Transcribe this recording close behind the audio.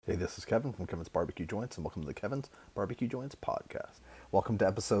Hey, this is Kevin from Kevin's Barbecue Joints, and welcome to the Kevin's Barbecue Joints podcast. Welcome to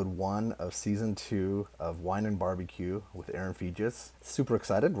episode 1 of season 2 of Wine and Barbecue with Erin Feges. Super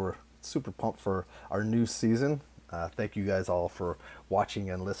excited. We're super pumped for our new season. Thank you guys all for watching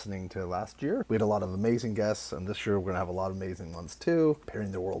and listening to last year. We had a lot of amazing guests, and this year we're going to have a lot of amazing ones too,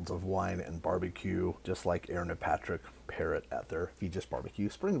 pairing the worlds of wine and barbecue, just like Erin and Patrick pair it at their Feges Barbecue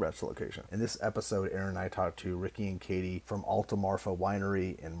Spring Branch location. In this episode, Erin and I talked to Ricky and Katie from Alta Marfa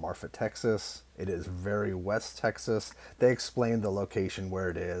Winery in Marfa, Texas. It is very West Texas. They explained the location, where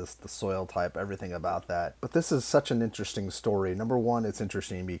it is, the soil type, everything about that. But this is such an interesting story. Number one, it's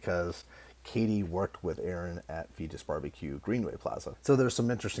interesting because Katie worked with Erin at Feges Barbecue Greenway Plaza. So there's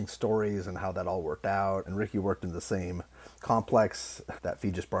some interesting stories and how that all worked out. And Ricky worked in the same complex that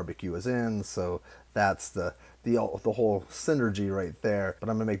Feges Barbecue is in. So that's the whole synergy right there. But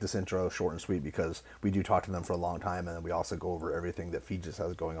I'm going to make this intro short and sweet because we do talk to them for a long time, and then we also go over everything that Feges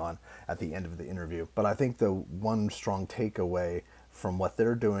has going on at the end of the interview. But I think the one strong takeaway from what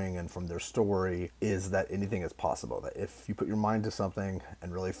they're doing and from their story is that anything is possible. That if you put your mind to something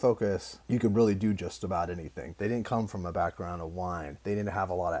and really focus, you can really do just about anything. They didn't come from a background of wine. They didn't have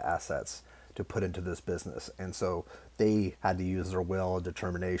a lot of assets to put into this business. And so they had to use their will and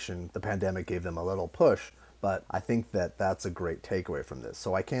determination. The pandemic gave them a little push, but I think that that's a great takeaway from this.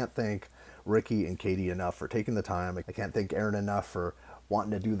 So I can't thank Ricky and Katie enough for taking the time. I can't thank Erin enough for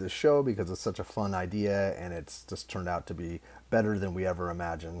wanting to do this show because it's such a fun idea and it's just turned out to be better than we ever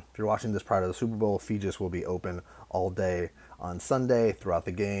imagined. If you're watching this prior to the Super Bowl, Feges will be open all day on Sunday throughout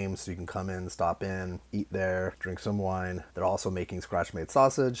the game, so you can come in, stop in, eat there, drink some wine. They're also making scratch-made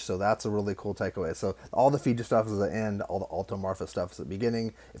sausage, so that's a really cool takeaway. So all the Feges stuff is at the end, all the Alta Marfa stuff is at the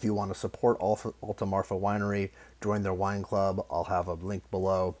beginning. If you want to support Alta Marfa Winery, join their wine club. I'll have a link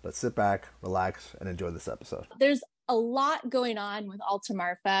below. But sit back, relax, and enjoy this episode. There's a lot going on with Alta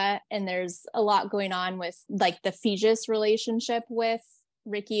Marfa, and there's a lot going on with like the Feges relationship with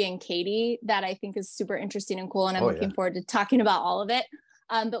Ricky and Katie that I think is super interesting and cool. And I'm looking forward to talking about all of it.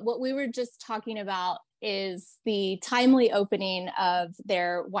 But what we were just talking about is the timely opening of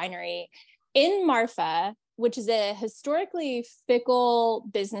their winery in Marfa, which is a historically fickle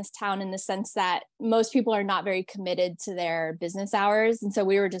business town in the sense that most people are not very committed to their business hours. And so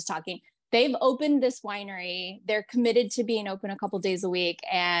we were just talking, they've opened this winery. They're committed to being open a couple days a week.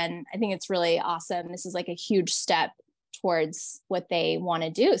 And I think it's really awesome. This is like a huge step towards what they want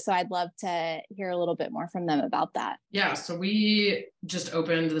to do. So I'd love to hear a little bit more from them about that. Yeah, so we just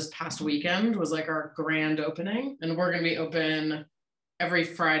opened this past weekend, was like our grand opening, and we're going to be open every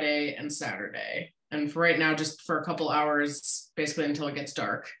Friday and Saturday. And for right now, just for a couple hours, basically until it gets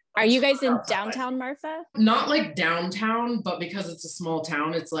dark. Are you guys in downtown Marfa? Not like downtown, but because it's a small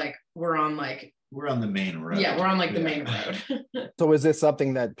town, it's like we're on the main road. Yeah, we're on like the main road. So is this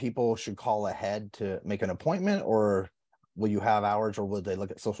something that people should call ahead to make an appointment, or will you have hours, or will they look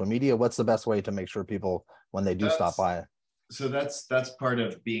at social media? What's the best way to make sure people, when they do stop by? So that's part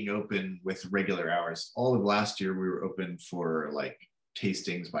of being open with regular hours. All of last year, we were open for like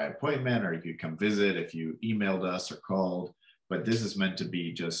tastings by appointment, or you could come visit if you emailed us or called. But this is meant to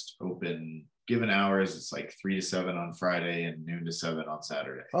be just open, given hours. It's like 3 to 7 on Friday and noon to 7 on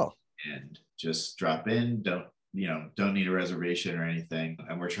Saturday. Oh, and just drop in. Don't need a reservation or anything.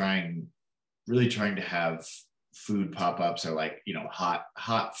 And we're really trying to have food pop-ups, or like,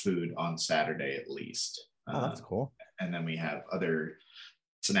 hot food on Saturday at least. Oh, that's cool. And then we have other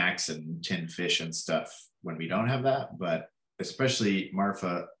snacks and tinned fish and stuff when we don't have that. But especially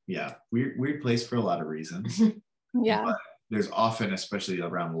Marfa, weird place for a lot of reasons. Yeah. But there's often, especially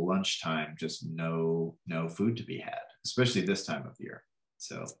around lunchtime, just no food to be had, especially this time of year.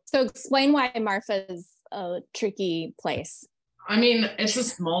 So explain why Marfa is a tricky place. I mean, it's a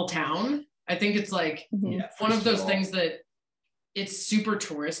small town. I think it's like one of those things that it's super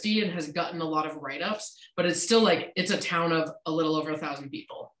touristy and has gotten a lot of write-ups, but it's still like, it's a town of a little over 1,000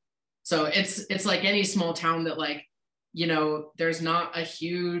 people. So it's like any small town that, like, there's not a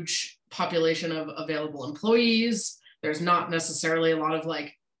huge population of available employees. There's not necessarily a lot of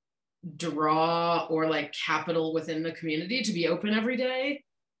like draw or like capital within the community to be open every day.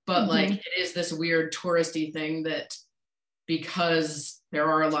 But like, it is this weird touristy thing that, because there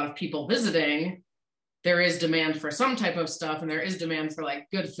are a lot of people visiting, there is demand for some type of stuff, and there is demand for like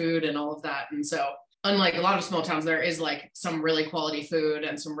good food and all of that. And so unlike a lot of small towns, there is like some really quality food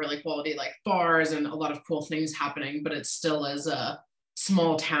and some really quality like bars and a lot of cool things happening, but it still is a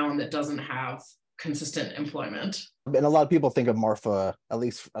small town that doesn't have consistent employment. And a lot of people think of Marfa, at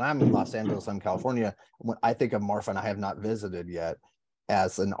least, and I'm in Los Angeles, I'm California. When I think of Marfa, and I have not visited yet,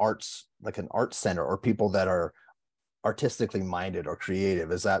 as an arts center, or people that are artistically minded or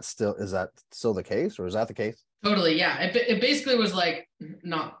creative. Is that still the case, or is that the case? Totally, yeah. It basically was like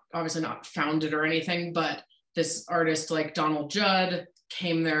obviously not founded or anything, but this artist like Donald Judd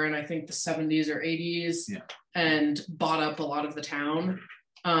came there in I think the 70s or 80s and bought up a lot of the town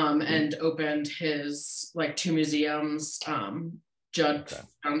and opened his like 2 museums, Judd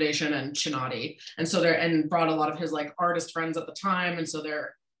Foundation and Chinati. And so and brought a lot of his like artist friends at the time. And so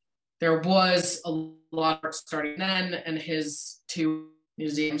there was a lot of art starting then, and his 2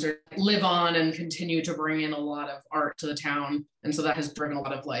 museums live on and continue to bring in a lot of art to the town. And so that has driven a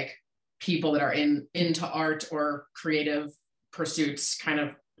lot of like people that are into art or creative pursuits kind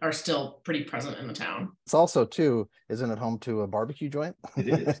of are still pretty present in the town. It's also too, isn't it home to a barbecue joint? It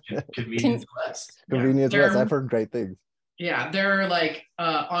is. Convenience West. Convenience West. I've heard great things. Yeah, they're like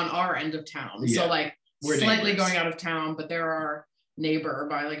on our end of town. So like we're slightly going out of town, but they're our neighbor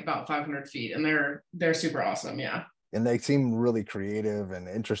by like about 500 feet, and they're super awesome. Yeah. And they seem really creative and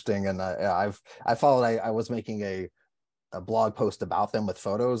interesting. And I followed, I was making a blog post about them with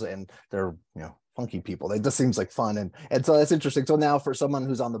photos, and they're, funky people. They just seems like fun. And so that's interesting. So now for someone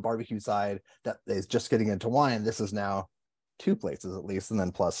who's on the barbecue side that is just getting into wine, this is now 2 places at least. And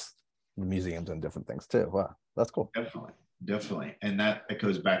then plus the museums and different things too. Wow. That's cool. Definitely. And that it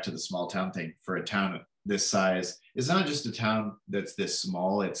goes back to the small town thing. For a town this size, it's not just a town that's this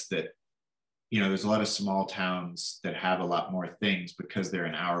small. It's that, there's a lot of small towns that have a lot more things because they're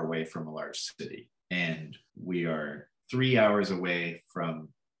an hour away from a large city. And we are 3 hours away from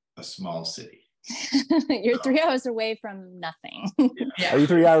a small city. You're 3 hours away from nothing. Yeah. Are you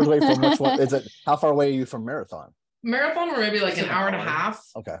 3 hours away from which one? How far away are you from Marathon? Marathon, we're maybe like an hour and a half.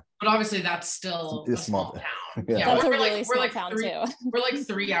 Okay. But obviously that's still a small town. Yeah. That's a really small town too. We're like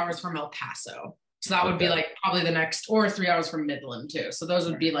 3 hours from El Paso. So that would be like probably the next, or 3 hours from Midland too. So those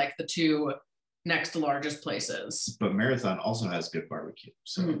would be like the 2 next largest places. But Marathon also has good barbecue.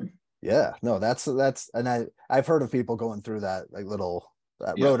 So yeah, no, that's and I've heard of people going through that like little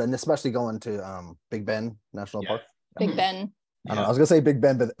road, and especially going to Big Bend National Park. Big Bend. I don't know, I was gonna say Big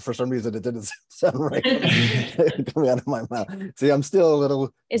Bend, but for some reason it didn't sound right coming out of my mouth. See, I'm still a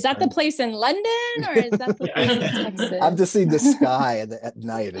little. Is that the place in London, or is that the place in Texas? I've just seen the sky at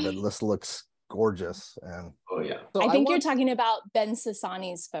night, and it just looks gorgeous. And so I think you're talking about Ben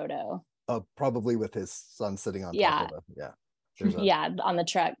Sassani's photo. Probably with his son sitting on top of it. On the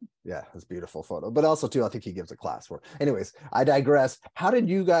truck. Yeah, it's a beautiful photo. But also too, I think he gives a class for. Anyways, I digress. How did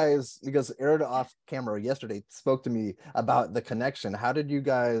you guys? Because Erin off camera yesterday spoke to me about the connection. How did you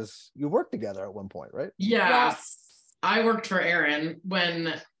work together at one point, right? Yeah. Yes. I worked for Erin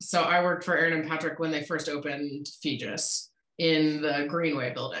I worked for Erin and Patrick when they first opened Feges in the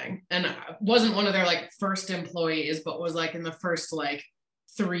Greenway building, and I wasn't one of their like first employees, but was like in the first like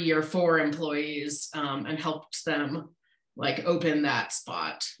 3 or 4 employees, and helped them like open that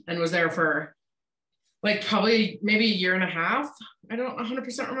spot, and was there for like probably maybe a year and a half. I don't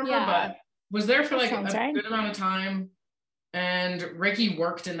 100% remember, but was there for like a good amount of time. And Ricky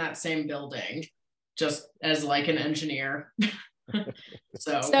worked in that same building just as like an engineer.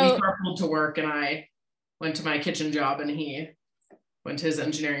 so we carpooled to work, and I went to my kitchen job and he went to his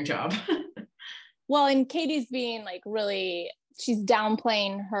engineering job. Well, and Katie's being like she's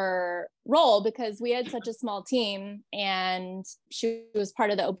downplaying her role because we had such a small team, and she was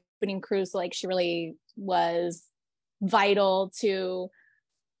part of the opening crew. So like she really was vital to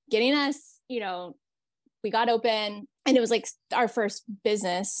getting us, we got open, and it was like our first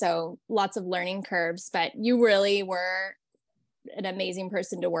business. So lots of learning curves, but you really were an amazing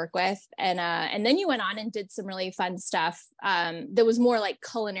person to work with. And then you went on and did some really fun stuff that was more like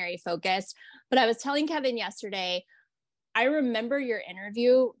culinary focused. But I was telling Kevin yesterday, I remember your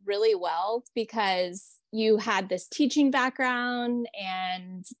interview really well because you had this teaching background,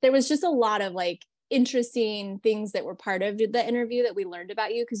 and there was just a lot of like interesting things that were part of the interview that we learned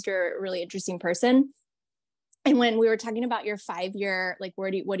about you because you're a really interesting person. And when we were talking about your 5-year, like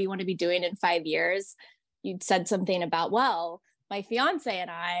what do you want to be doing in 5 years? You'd said something about, well, my fiance and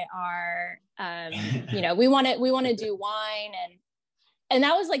I are, we want to do wine. And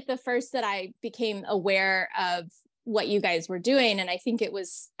that was like the first that I became aware of what you guys were doing. And I think it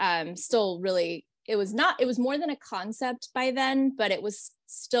was still really, it was more than a concept by then, but it was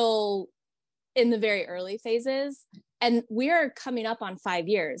still in the very early phases. And we are coming up on 5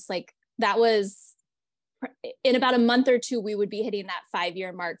 years. Like that was in about a month or 2, we would be hitting that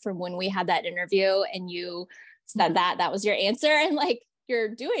 5-year mark from when we had that interview, and you said that was your answer, and like you're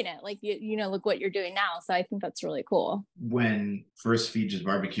doing it, like look what you're doing now. So I think that's really cool. When first Feges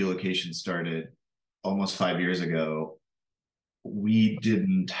barbecue location started almost 5 years ago, we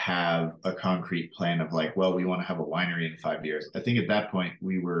didn't have a concrete plan of like, well, we want to have a winery in 5 years. I think at that point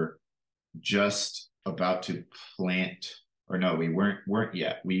we were just about to plant, or no, we weren't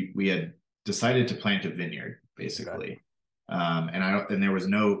yet. We had decided to plant a vineyard basically. And there was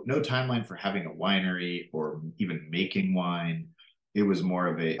no timeline for having a winery or even making wine. It was more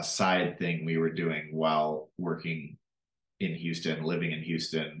of a side thing we were doing while working in Houston, living in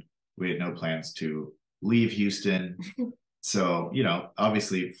Houston. We had no plans to leave Houston. So,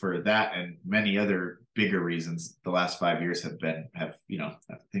 obviously for that and many other bigger reasons, the last 5 years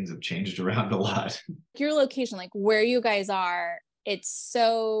things have changed around a lot. Your location, like where you guys are, it's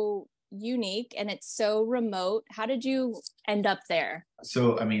so unique and it's so remote. How did you end up there?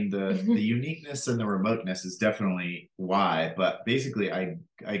 So, I mean, the uniqueness and the remoteness is definitely why, but basically I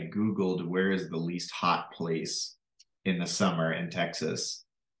Googled where is the least hot place in the summer in Texas.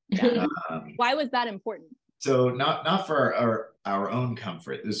 Yeah. Why was that important? So not for our own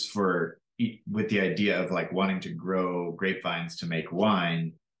comfort. This is with the idea of like wanting to grow grapevines to make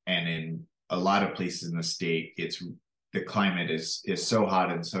wine. And in a lot of places in the state, the climate is so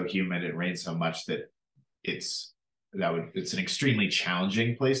hot and so humid, it rains so much that it's an extremely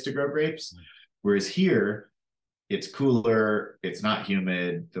challenging place to grow grapes. Whereas here, it's cooler, it's not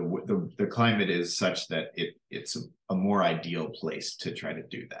humid. The climate is such that it's a more ideal place to try to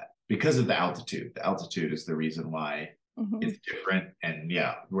do that because of the altitude. The altitude is the reason why it's different. And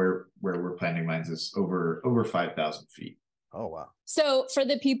yeah, where we're planting vines is over 5,000 feet. Oh, wow. So for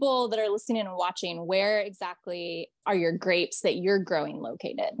the people that are listening and watching, where exactly are your grapes that you're growing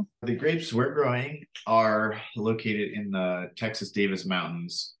located? The grapes we're growing are located in the Texas Davis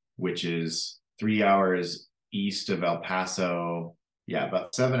Mountains, which is 3 hours east of El Paso. Yeah,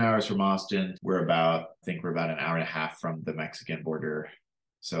 about 7 hours from Austin. We're about an hour and a half from the Mexican border.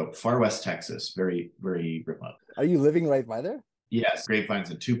 So far west Texas, very, very remote. Are you living right by there? Yes,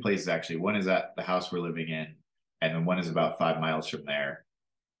 grapevines in two places actually. One is at the house we're living in, and then one is about 5 miles from there.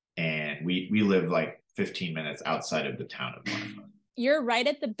 And we live like 15 minutes outside of the town of Marfa. You're right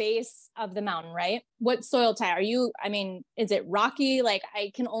at the base of the mountain, right? What soil type are you? I mean, is it rocky? Like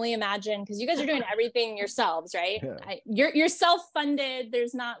I can only imagine, because you guys are doing everything yourselves, right? Yeah. You're self-funded.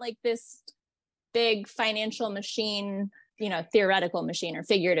 There's not like this big financial machine, theoretical machine or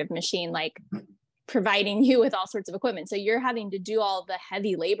figurative machine, like providing you with all sorts of equipment. So you're having to do all the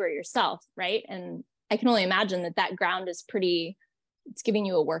heavy labor yourself, right? And I can only imagine that ground is it's giving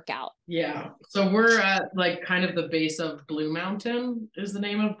you a workout. Yeah. So we're at like kind of the base of Blue Mountain is the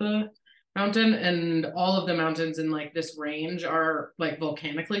name of the mountain. And all of the mountains in like this range are like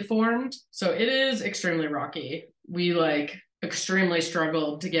volcanically formed. So it is extremely rocky. We like extremely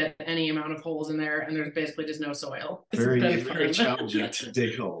struggled to get any amount of holes in there. And there's basically just no soil. Very challenging to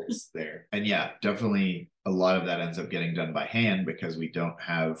dig holes there. And yeah, definitely a lot of that ends up getting done by hand because we don't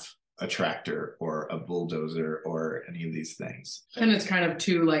have a tractor or a bulldozer or any of these things. And it's kind of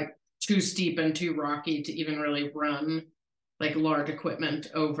too steep and too rocky to even really run like large equipment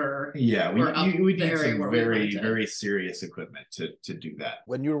over. Yeah, we need some very, very serious equipment to do that.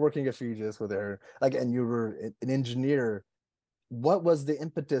 When you were working at Feges with Erin, and you were an engineer, what was the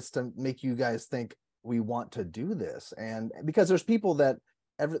impetus to make you guys think we want to do this? And because there's people that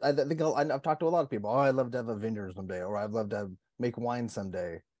I think I've talked to a lot of people. Oh, I'd love to have a vineyard someday, or I'd love to make wine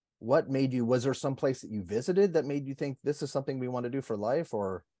someday. What made you? Was there some place that you visited that made you think this is something we want to do for life,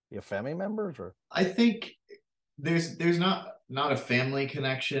 or your family members? Or I think there's not a family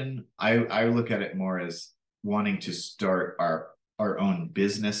connection. I look at it more as wanting to start our own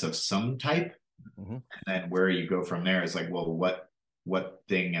business of some type, and then where you go from there is like, well, what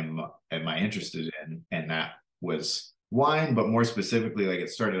thing am I interested in? And that was wine, but more specifically, like it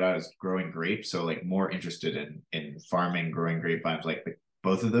started out as growing grapes, so like more interested in farming, growing grapevines, like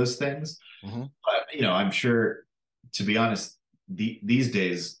both of those things. But I'm sure, to be honest, these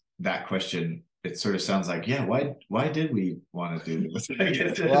days that question, it sort of sounds like, yeah, why did we want to do this?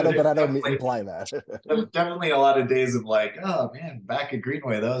 But I don't imply that. Definitely a lot of days of like, oh man, back at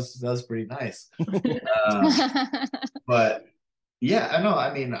Greenway, that was pretty nice. But yeah, I know.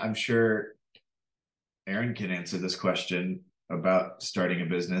 I mean, I'm sure Erin can answer this question about starting a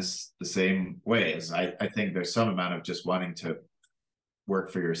business the same way as I think there's some amount of just wanting to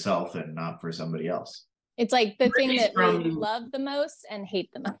work for yourself and not for somebody else. It's like the thing that we love the most and hate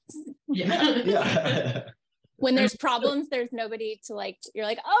the most. Yeah. When there's problems, there's nobody to like, you're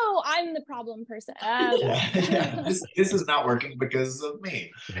like, oh, I'm the problem person. Yeah. This is not working because of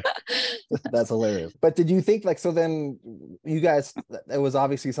me. That's hilarious. But did you think so then you guys, it was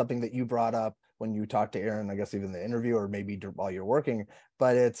obviously something that you brought up when you talked to Erin, I guess even the interview or maybe while you're working,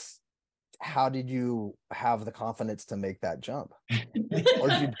 but how did you have the confidence to make that jump?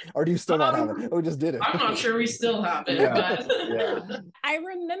 or do you still not have it? Oh, we just did it. I'm not sure we still have it. Yeah. But Yeah. I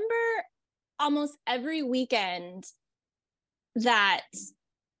remember almost every weekend that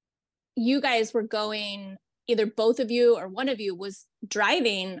you guys were going, either both of you or one of you was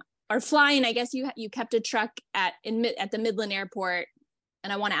driving or flying. I guess you kept a truck at the Midland Airport.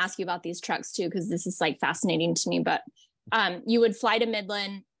 And I want to ask you about these trucks too, because this is like fascinating to me. But you would fly to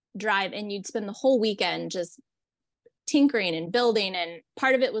Midland, drive, and you'd spend the whole weekend just tinkering and building. And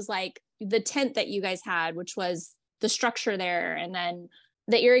part of it was like the tent that you guys had, which was the structure there. And then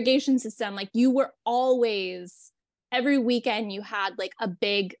the irrigation system, like you were always, every weekend you had like a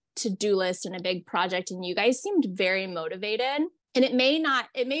big to-do list and a big project, and you guys seemed very motivated. And it may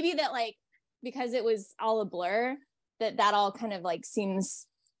be that like, because it was all a blur, that all kind of like seems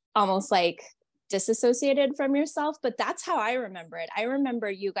almost like disassociated from yourself, but that's how I remember it. I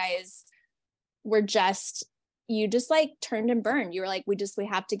remember you guys were you just like turned and burned. You were like, we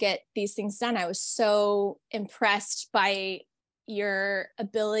have to get these things done. I was so impressed by your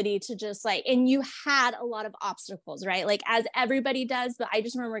ability to just like, and you had a lot of obstacles, right? Like as everybody does, but I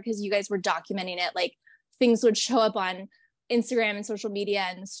just remember because you guys were documenting it, like things would show up on Instagram and social media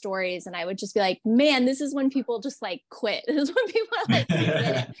and the stories. And I would just be like, man, this is when people just like quit. This is when people are like,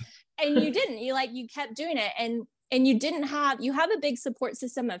 quit. And you didn't, you kept doing it. And you have a big support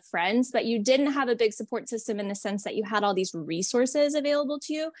system of friends, but you didn't have a big support system in the sense that you had all these resources available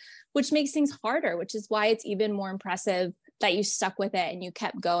to you, which makes things harder, which is why it's even more impressive that you stuck with it and you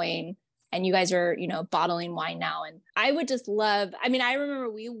kept going. And you guys are, bottling wine now. And I would just love, I remember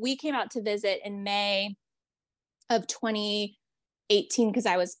we came out to visit in May of 2018 because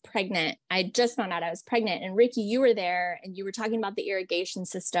I was pregnant. I just found out I was pregnant. And Ricky, you were there and you were talking about the irrigation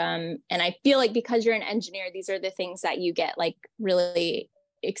system. And I feel like because you're an engineer, these are the things that you get like really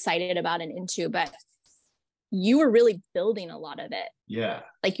excited about and into, but you were really building a lot of it. Yeah.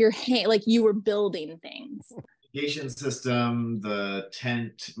 Like you were building things. Irrigation system, the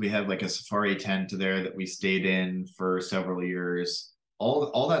tent, we had like a safari tent there that we stayed in for several years.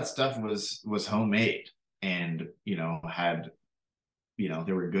 All that stuff was homemade. And had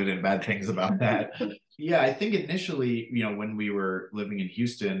there were good and bad things about that. Yeah, I think initially when we were living in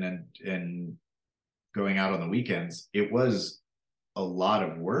Houston and going out on the weekends, it was a lot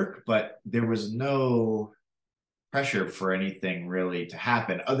of work, but there was no pressure for anything really to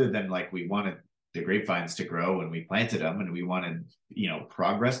happen other than like we wanted the grapevines to grow when we planted them and we wanted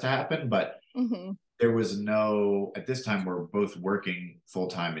progress to happen, but there was no, at this time we're both working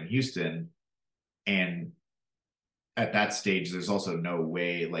full-time in Houston. And at that stage, there's also no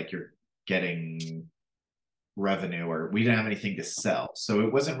way like you're getting revenue, or we didn't have anything to sell. So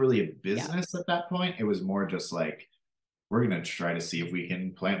it wasn't really a business at that point. It was more just like, we're going to try to see if we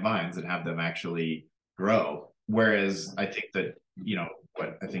can plant vines and have them actually grow. Whereas I think that,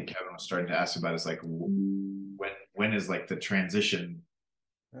 what I think Kevin was starting to ask about is like, when is like the transition?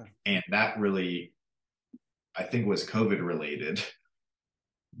 Yeah. And that really, I think was COVID related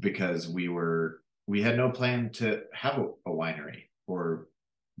because we had no plan to have a winery or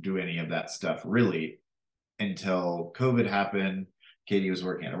do any of that stuff really until COVID happened. Katie was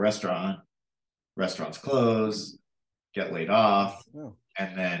working at a restaurant, restaurants close, get laid off. Oh.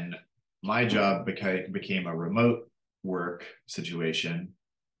 And then my job became a remote work situation.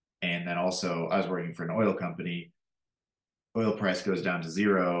 And then also I was working for an oil company. Oil price goes down to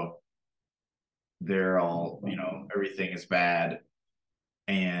zero. They're all, everything is bad.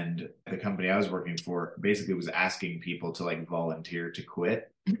 And the company I was working for basically was asking people to like volunteer to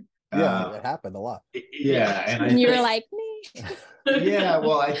quit. Yeah, that happened a lot. Yeah. And you were like, me. Yeah,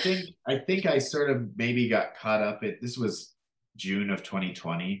 well, I think I sort of maybe got caught up this was June of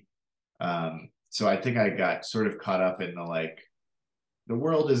 2020. So I think I got sort of caught up in the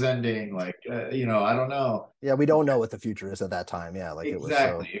world is ending, I don't know. Yeah, we don't know what the future is at that time. Yeah, like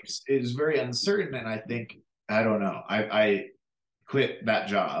exactly. It was very uncertain, and I think I don't know. I quit that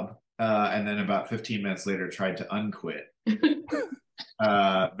job, and then about 15 minutes later tried to unquit.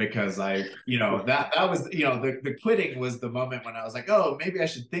 Because I, that was, the quitting was the moment when I was like, oh, maybe I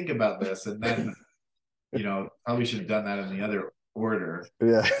should think about this. And then, probably should have done that in the other order.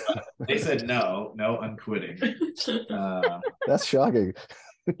 Yeah. They said, no, unquitting. That's shocking.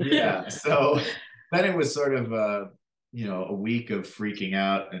 Yeah. So then it was sort of, a week of freaking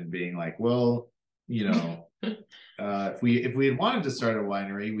out and being like, well, if we had wanted to start a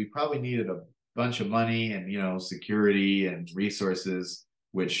winery, we probably needed a bunch of money and security and resources,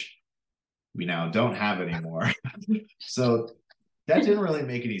 which we now don't have anymore. So that didn't really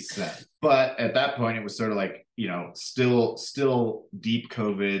make any sense. But at that point it was sort of like, still deep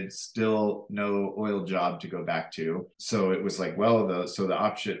COVID, still no oil job to go back to. So it was like, well,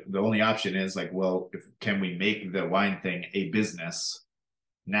 the only option is like, well, can we make the wine thing a business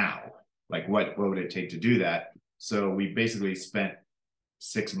now? Like what would it take to do that? So we basically spent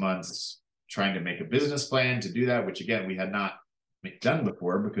 6 months trying to make a business plan to do that, which again, we had not done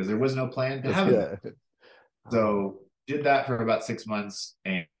before because there was no plan to have it. So did that for about 6 months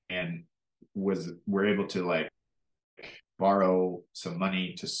and we're able to like borrow some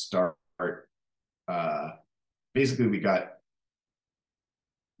money to start. Basically we got,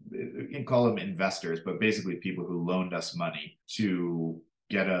 you can call them investors, but basically people who loaned us money to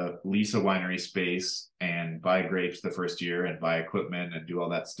lease a winery space and buy grapes the first year and buy equipment and do all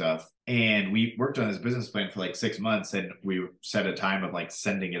that stuff. And we worked on this business plan for like 6 months, and we set a time of like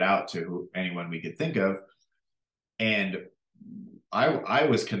sending it out to anyone we could think of. And I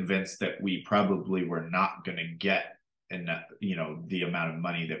was convinced that we probably were not going to get enough, the amount of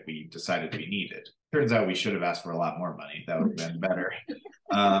money that we decided we needed. Turns out we should have asked for a lot more money. That would have been better.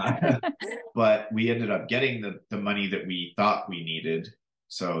 But we ended up getting the money that we thought we needed.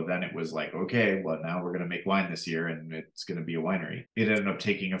 So then it was like, okay, well, now we're going to make wine this year and it's going to be a winery. It ended up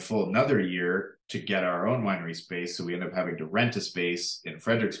taking a full another year to get our own winery space. So we ended up having to rent a space in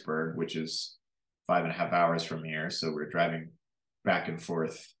Fredericksburg, which is 5.5 hours from here. So we're driving back and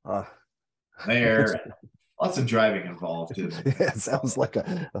forth there. Lots of driving involved. It sounds like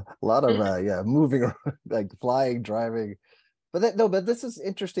a lot of moving around, like flying, driving. But this is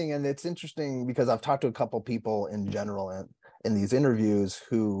interesting, and it's interesting because I've talked to a couple people in general and in these interviews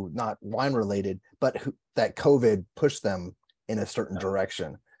who, not wine related, but that COVID pushed them in a certain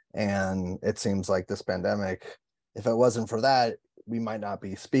direction. And it seems like this pandemic, if it wasn't for that, we might not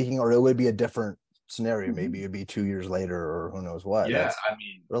be speaking, or it would be a different scenario. Maybe it'd be 2 years later, or who knows what. Yeah, that's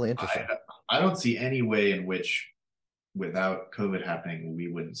really interesting. I don't see any way in which, without COVID happening, we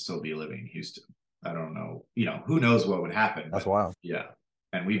wouldn't still be living in Houston. I don't know. Who knows what would happen. That's wild. Yeah.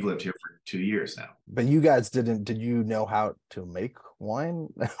 And we've lived here for 2 years now. But you guys did you know how to make wine?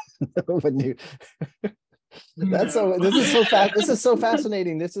 When you this is so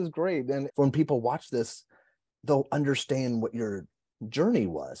fascinating. This is great. And when people watch this, they'll understand what your journey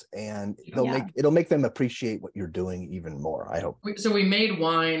was, and it'll make them appreciate what you're doing even more, I hope. So we made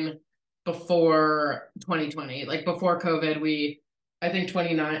wine before 2020, like before COVID. I think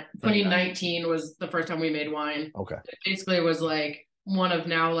 2019 was the first time we made wine. Okay. It basically was like one of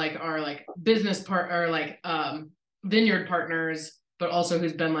now like our like business vineyard partners, but also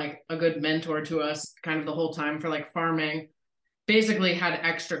who's been like a good mentor to us kind of the whole time for like farming, basically had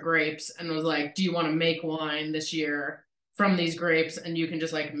extra grapes and was like, do you want to make wine this year from these grapes? And you can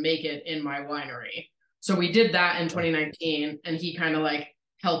just like make it in my winery. So we did that in 2019, and he kind of like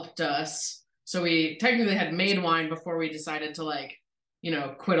helped us. So we technically had made wine before we decided to like,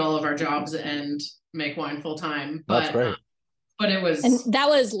 quit all of our jobs and make wine full time. But that's great. But it was, and that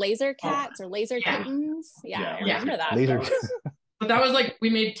was laser cats or laser kittens. Yeah, I remember that. But that was like,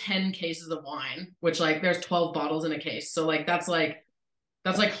 we made 10 cases of wine, which like there's 12 bottles in a case. So like that's like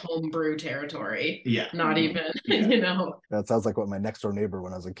homebrew territory. Yeah. Not even, That sounds like what my next door neighbor,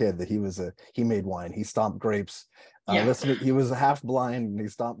 when I was a kid, that he made wine. He stomped grapes. He was half blind, and he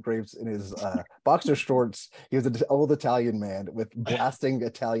stomped grapes in his boxer shorts. He was an old Italian man with blasting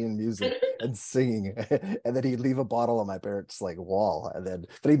Italian music and singing. And then he'd leave a bottle on my parents' like wall.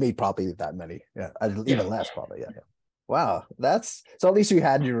 But he made probably that many. Yeah. Even less probably. Yeah. Wow. So at least you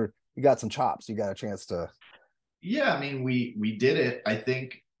got some chops. You got a chance to. Yeah, I mean, we did it. I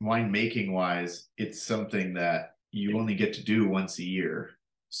think winemaking wise, it's something that you only get to do once a year.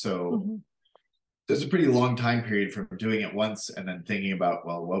 So there's a pretty long time period from doing it once and then thinking about,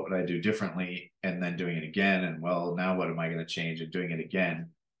 well, what would I do differently? And then doing it again. And well, now what am I going to change, and doing it again?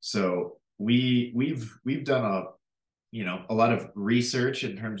 So we've done a lot of research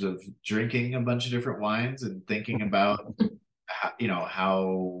in terms of drinking a bunch of different wines and thinking about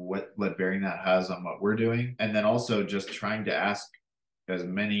what bearing that has on what we're doing. And then also just trying to ask as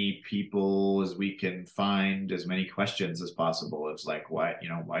many people as we can find as many questions as possible. It's like, why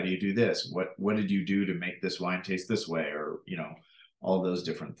do you do this? What did you do to make this wine taste this way? Or, all those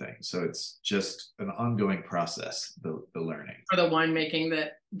different things. So it's just an ongoing process, the learning. For the winemaking,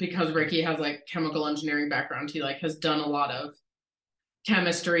 that because Ricky has like chemical engineering background, he like has done a lot of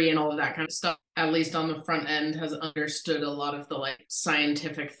chemistry and all of that kind of stuff, at least on the front end, has understood a lot of the like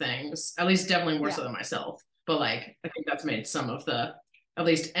scientific things, at least definitely more so than myself. But like, I think that's made some of the, at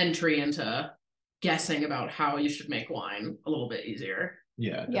least entry into guessing about how you should make wine a little bit easier.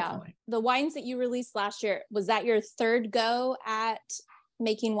 Yeah, definitely. The wines that you released last year, was that your third go at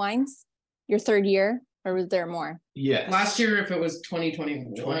making wines? Your third year? Or was there more? Yes. Last year, if it was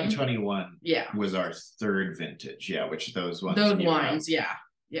 2021. 2021 yeah, was our third vintage. Yeah, which those wines. Those wines,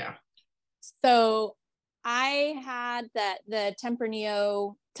 yeah. So I had the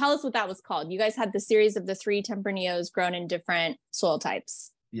Tempranillo. Tell us what that was called. You guys had the series of the 3 Tempranillos grown in different soil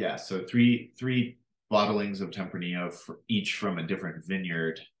types. Yeah, so three bottlings of Tempranillo, each from a different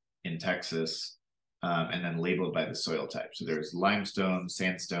vineyard in Texas, and then labeled by the soil type. So there's limestone,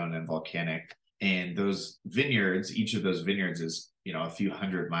 sandstone, and volcanic. And those vineyards, each of those vineyards is, a few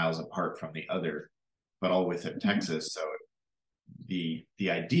hundred miles apart from the other, but all within Texas. So the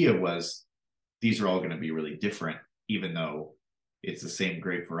idea was these are all going to be really different, even though it's the same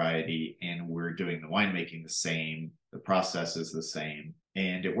grape variety and we're doing the winemaking the same, the process is the same,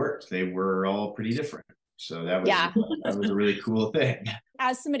 and it worked. They were all pretty different. So that was a really cool thing.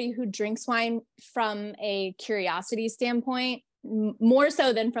 As somebody who drinks wine from a curiosity standpoint, more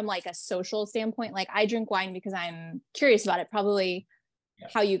so than from like a social standpoint, like I drink wine because I'm curious about it, probably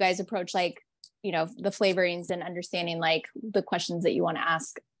how you guys approach like, the flavorings and understanding like the questions that you want to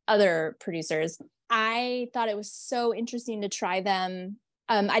ask other producers. I thought it was so interesting to try them.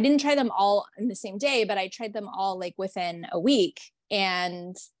 I didn't try them all in the same day, but I tried them all like within a week,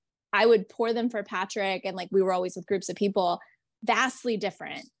 and I would pour them for Patrick, and like we were always with groups of people, vastly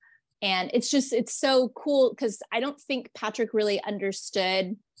different. And it's so cool because I don't think Patrick really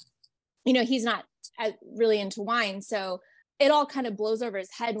understood, he's not really into wine. So it all kind of blows over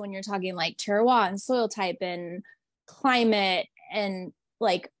his head when you're talking like terroir and soil type and climate and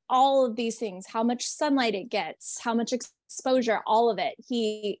like all of these things, how much sunlight it gets, how much exposure, all of it.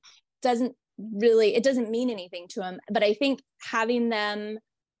 It doesn't mean anything to him. But I think having them,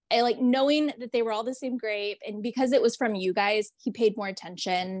 knowing that they were all the same grape, and because it was from you guys, he paid more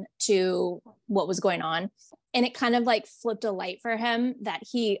attention to what was going on. And it kind of like flipped a light for him that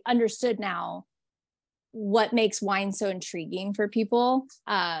he understood now what makes wine so intriguing for people.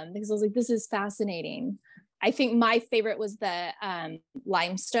 Because I was like, this is fascinating. I think my favorite was the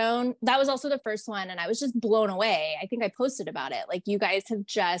limestone. That was also the first one. And I was just blown away. I think I posted about it. Like, you guys have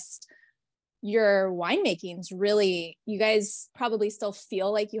your winemaking's really, you guys probably still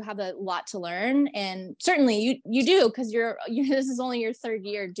feel like you have a lot to learn. And certainly you do, because this is only your 3rd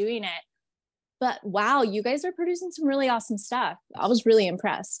year doing it. But wow, you guys are producing some really awesome stuff. I was really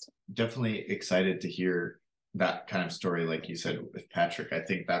impressed. Definitely excited to hear that kind of story, like you said, with Patrick. I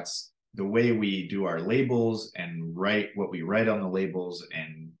think that's the way we do our labels and write what we write on the labels.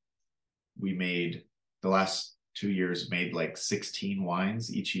 And we made the last 2 years made like 16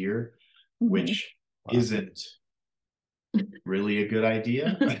 wines each year, which isn't really a good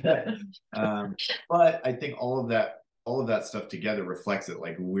idea. But I think all of that stuff together reflects it.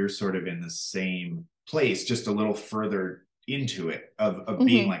 Like, we're sort of in the same place, just a little further into it, of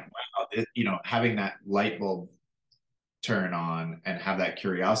being like, wow, having that light bulb turn on and have that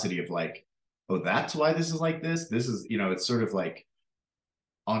curiosity of like, oh, that's why this is like this. This is, it's sort of like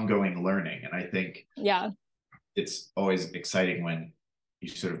ongoing learning. And I think it's always exciting when you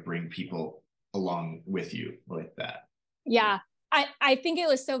sort of bring people along with you like that. Yeah. I think it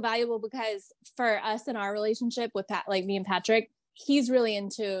was so valuable because for us in our relationship with me and Patrick, he's really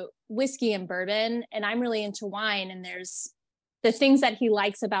into whiskey and bourbon, and I'm really into wine. And there's the things that he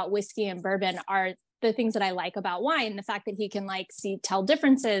likes about whiskey and bourbon are the things that I like about wine. The fact that he can tell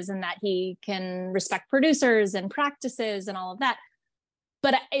differences, and that he can respect producers and practices and all of that.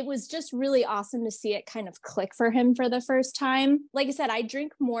 But it was just really awesome to see it kind of click for him for the first time. Like I said, I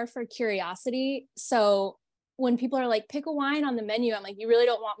drink more for curiosity. So when people are like, pick a wine on the menu, I'm like, you really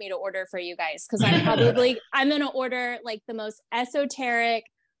don't want me to order for you guys. Cause I'm going to order like the most esoteric,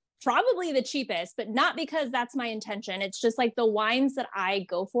 probably the cheapest, but not because that's my intention. It's just like the wines that I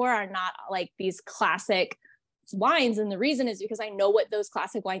go for are not like these classic wines. And the reason is because I know what those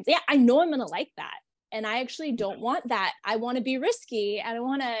classic wines, I know I'm going to like that. And I actually don't want that. I want to be risky and I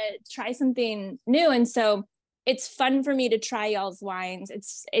want to try something new. And so it's fun for me to try y'all's wines.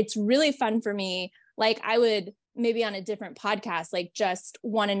 It's really fun for me. Like, I would maybe on a different podcast, like, just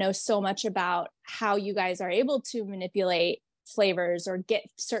want to know so much about how you guys are able to manipulate flavors or get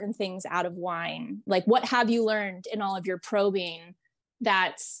certain things out of wine. Like, what have you learned in all of your probing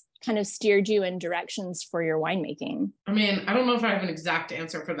that's kind of steered you in directions for your winemaking? I mean, I don't know if I have an exact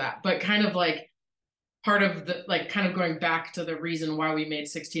answer for that, but kind of like part of the, like, kind of going back to the reason why we made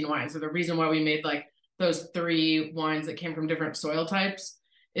 16 wines, or the reason why we made like those 3 wines that came from different soil types,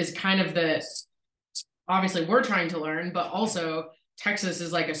 is kind of this. Obviously we're trying to learn, but also Texas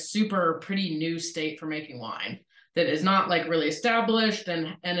is like a super pretty new state for making wine that is not like really established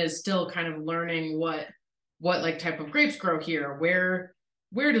and is still kind of learning what like type of grapes grow here, where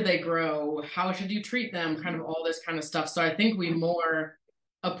where do they grow? How should you treat them? Kind of all this kind of stuff. So I think we more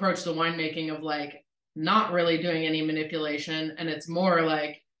approach the winemaking of like not really doing any manipulation. And it's more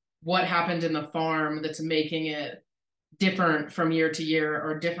like what happened in the farm that's making it different from year to year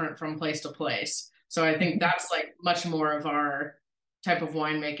or different from place to place. So I think that's like much more of our type of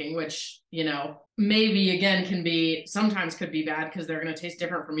winemaking, which, you know, maybe again sometimes could be bad because they're going to taste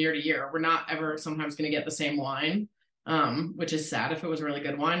different from year to year. We're not ever sometimes going to get the same wine, which is sad if it was really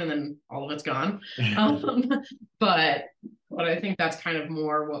good wine and then all of it's gone. But I think that's kind of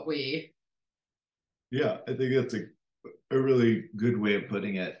more what we. Yeah, I think that's a really good way of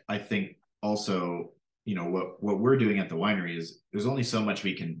putting it. I think also, you know, what we're doing at the winery is there's only so much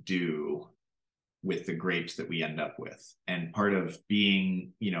we can do with the grapes that we end up with. And part of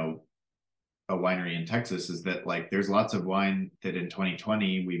being, you know, a winery in Texas is that like there's lots of wine that in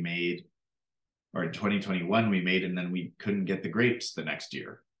 2020 we made, or in 2021 we made, and then we couldn't get the grapes the next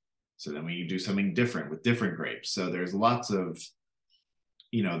year. So then we do something different with different grapes. So there's lots of,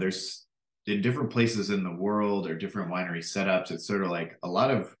 you know, there's in different places in the world or different winery setups, it's sort of like a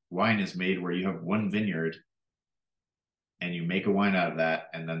lot of wine is made where you have one vineyard and you make a wine out of that,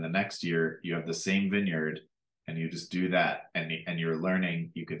 and then the next year you have the same vineyard and you just do that, and you're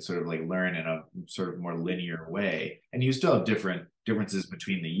learning. You can sort of like learn in a sort of more linear way, and you still have differences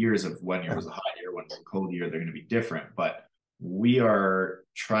between the years. Of 1 year was a hot year, 1 was a cold year, they're going to be different. But we are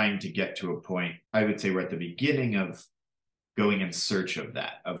trying to get to a point, I would say we're at the beginning of going in search of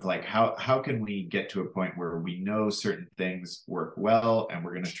that, of like how can we get to a point where we know certain things work well, and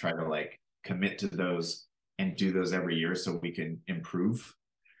we're going to try to like commit to those and do those every year so we can improve,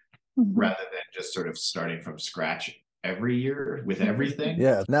 rather than just sort of starting from scratch every year with everything.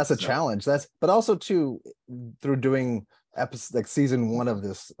 Yeah, and that's a challenge. But also too, through doing episode like season 1 of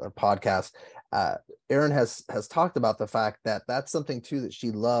this podcast, Erin has talked about the fact that that's something too that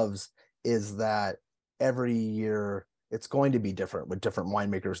she loves, is that every year it's going to be different with different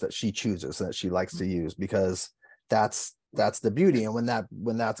winemakers that she chooses and that she likes to use, because that's the beauty. And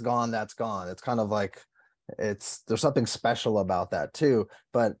when that's gone, that's gone. It's kind of like there's something special about that too.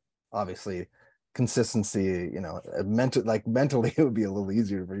 But obviously consistency, you know, mentally it would be a little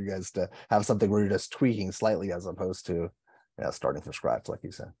easier for you guys to have something where you're just tweaking slightly as opposed to starting from scratch, like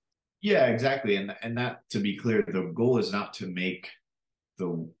you said. Yeah, exactly. And that, to be clear, the goal is not to make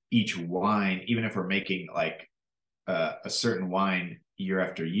each wine, even if we're making like a certain wine year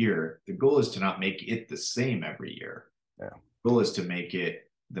after year, the goal is to not make it the same every year. Yeah. The goal is to make it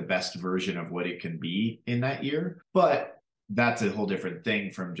the best version of what it can be in that year. But that's a whole different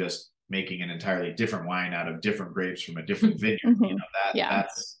thing from just making an entirely different wine out of different grapes from a different vineyard. You know,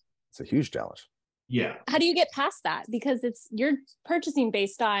 that's it's a huge challenge. Yeah. How do you get past that? Because you're purchasing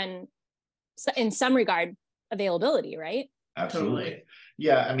based on, in some regard, availability, right? Absolutely. Totally.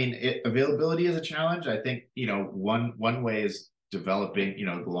 Yeah. I mean, availability is a challenge. I think, you know, one way is developing, you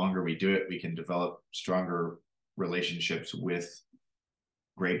know, the longer we do it, we can develop stronger relationships with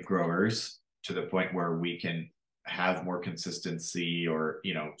grape growers to the point where we can have more consistency, or,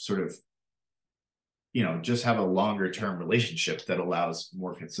 you know, sort of, you know, just have a longer term relationship that allows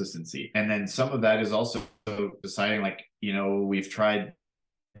more consistency. And then some of that is also deciding, like, you know, we've tried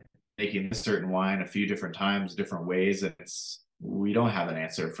making a certain wine a few different times, different ways, and we don't have an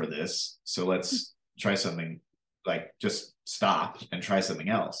answer for this. So let's try something, like just stop and try something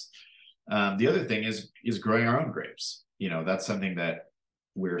else. The other thing is growing our own grapes. You know, that's something that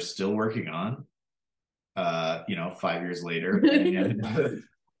we're still working on. You know, 5 years later, and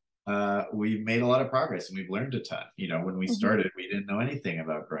we've made a lot of progress and we've learned a ton. You know, when we started, we didn't know anything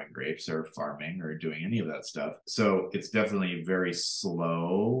about growing grapes or farming or doing any of that stuff. So it's definitely very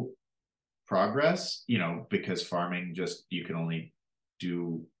slow progress, you know, because farming, just, you can only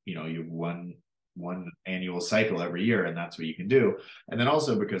do, you know, you one annual cycle every year, and that's what you can do. And then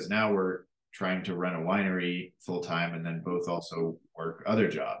also because now we're trying to run a winery full time and then both also work other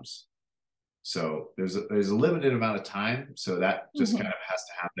jobs. So there's a limited amount of time. So that just kind of has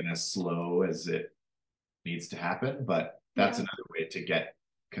to happen as slow as it needs to happen. But that's another way to get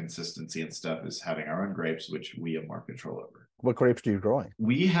consistency and stuff, is having our own grapes, which we have more control over. What grapes do you growing?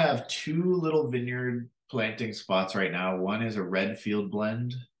 We have 2 little vineyard planting spots right now. One is a red field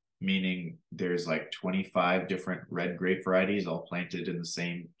blend, meaning there's like 25 different red grape varieties all planted in the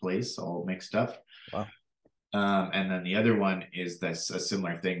same place, all mixed up. Wow. And then the other one is a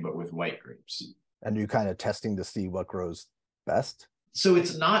similar thing, but with white grapes. And you're kind of testing to see what grows best? So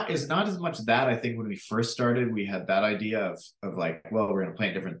it's not as much that. I think when we first started, we had that idea of like, well, we're going to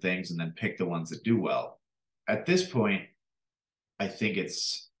plant different things and then pick the ones that do well. At this point, I think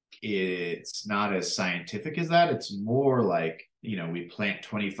it's not as scientific as that. It's more like we plant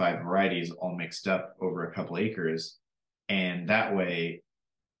 25 varieties all mixed up over a couple acres. And that way,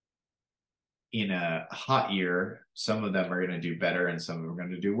 in a hot year, some of them are going to do better and some of them are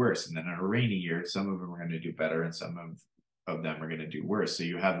going to do worse. And then in a rainy year, some of them are going to do better and some of them are going to do worse. So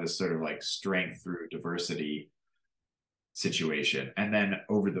you have this sort of like strength through diversity situation. And then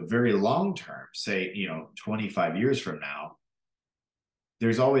over the very long term, say, 25 years from now,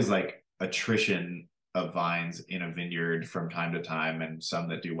 there's always like attrition of vines in a vineyard from time to time, and some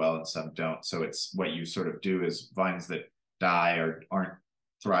that do well and some don't. So it's what you sort of do is vines that die or aren't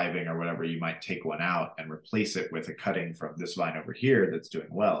thriving or whatever, you might take one out and replace it with a cutting from this vine over here that's doing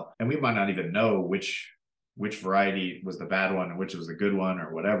well. And we might not even know which variety was the bad one and which was the good one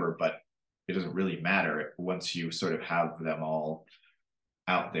or whatever, but it doesn't really matter once you sort of have them all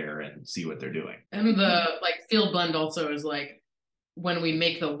out there and see what they're doing. And the like field blend also is like, when we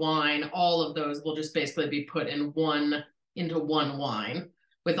make the wine, all of those will just basically be put into one wine,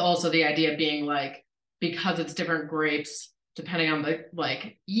 with also the idea being like, because it's different grapes, depending on the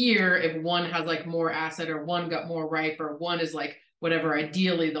like year, if one has like more acid or one got more ripe or one is like whatever,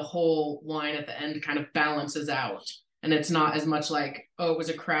 ideally the whole wine at the end kind of balances out. And it's not as much like, oh, it was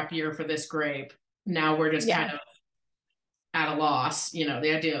a crap year for this grape, now we're just kind of at a loss. The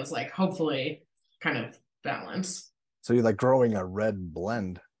idea is like, hopefully kind of balance. So you're like growing a red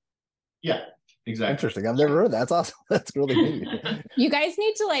blend. Yeah, exactly. Interesting. I've never heard that. That's awesome. That's really neat. You guys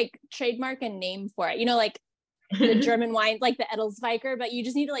need to like trademark a name for it. Like the German wines, like the Edelsweiser, but you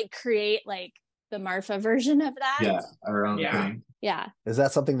just need to like create like the Marfa version of that. Yeah, our own thing. Yeah. Is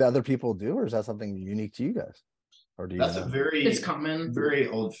that something that other people do, or is that something unique to you guys? Or do you That's it's common, very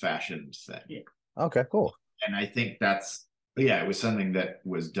old-fashioned thing. Yeah. Okay, cool. And I think it was something that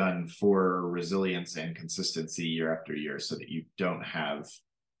was done for resilience and consistency year after year, so that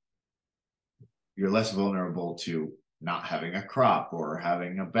you're less vulnerable to not having a crop or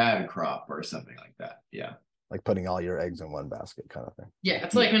having a bad crop or something like that. Yeah. Like putting all your eggs in one basket kind of thing. Yeah,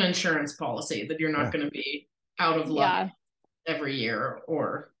 it's like an insurance policy that you're not going to be out of luck every year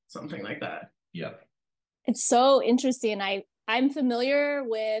or something like that. Yeah. It's so interesting. I'm familiar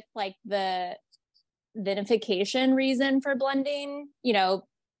with like the vinification reason for blending,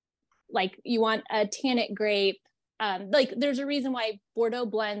 like you want a tannic grape. Like there's a reason why Bordeaux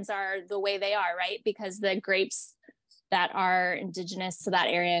blends are the way they are, right? Because the grapes that are indigenous to that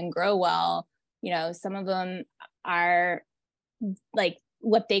area and grow well, some of them are like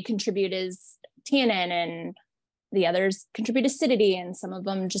what they contribute is tannin, and the others contribute acidity, and some of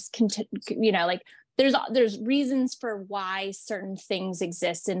them just like there's reasons for why certain things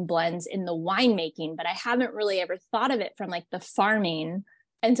exist in blends in the winemaking, but I haven't really ever thought of it from like the farming.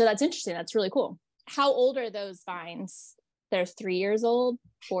 And so that's interesting. That's really cool. How old are those vines? They're 3 years old,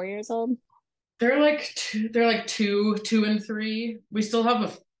 4 years old. They're like 2 and 3. We still have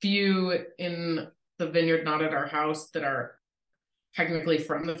a few in the vineyard, not at our house, that are technically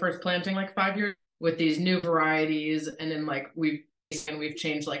from the first planting, like 5 years, with these new varieties. And then like we've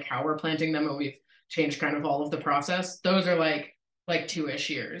changed like how we're planting them, and we've changed kind of all of the process. Those are like 2-ish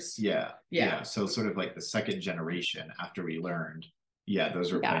years. Yeah. So sort of like the second generation after we learned. Yeah,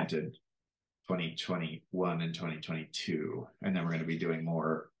 those were planted 2021 and 2022. And then we're going to be doing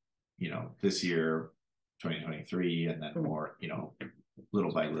more, this year, 2023, and then more,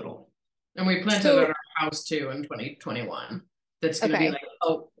 little by little. And we planted at our house too in 2021. That's going to be like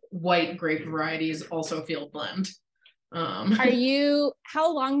white grape varieties, also field blend.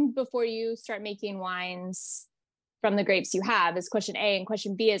 How long before you start making wines from the grapes you have is question A, and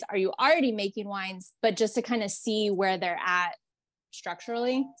question B is, are you already making wines, but just to kind of see where they're at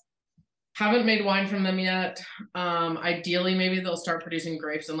structurally? Haven't made wine from them yet. Ideally, maybe they'll start producing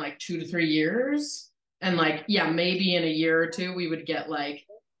grapes in like 2 to 3 years. And like, maybe in a year or two, we would get like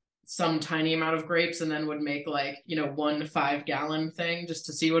some tiny amount of grapes and then would make like, 1 5-gallon thing just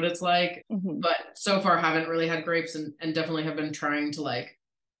to see what it's like. Mm-hmm. But so far haven't really had grapes, and definitely have been trying to like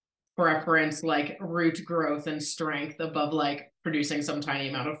preference like root growth and strength above like producing some tiny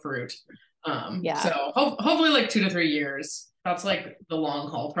amount of fruit. So hopefully like 2 to 3 years. That's like the long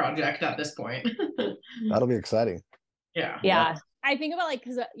haul project at this point. That'll be exciting. Yeah. I think about like,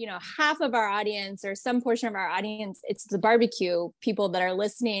 because half of our audience or some portion of our audience, it's the barbecue people that are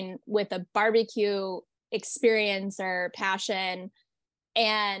listening with a barbecue experience or passion.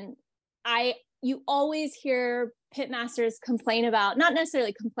 And you always hear pitmasters complain about, not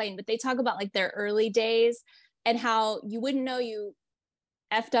necessarily complain, but they talk about like their early days and how you wouldn't know you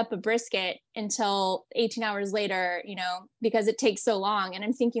effed up a brisket until 18 hours later, because it takes so long. And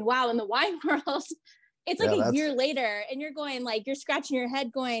I'm thinking, wow, in the wine world, it's like a year later, and you're going like, you're scratching your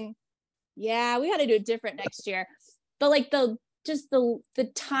head going, yeah, we got to do it different next year. But like the just the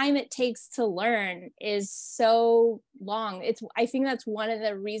time it takes to learn is so long. I think that's one of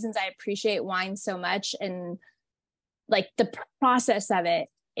the reasons I appreciate wine so much. And like the process of it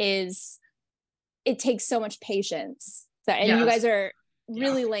takes so much patience. So, and you guys are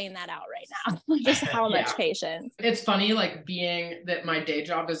really laying that out right now, just how much patience. It's funny, like being that my day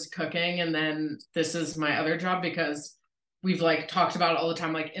job is cooking and then this is my other job, because we've like talked about it all the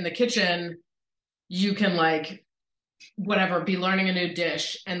time. Like in the kitchen, you can like whatever, be learning a new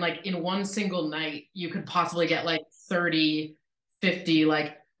dish. And like in one single night, you could possibly get like 30, 50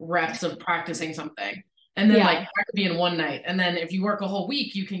 like reps of practicing something. And then like that could be in one night. And then if you work a whole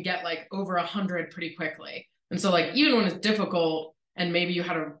week, you can get like over 100 pretty quickly. And so like, even when it's difficult and maybe you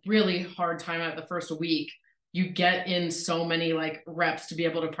had a really hard time at the first week, you get in so many like reps to be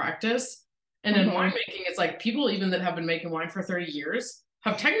able to practice. And in winemaking, it's like people even that have been making wine for 30 years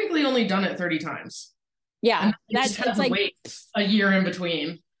have technically only done it 30 times. Yeah. And that's like wait a year in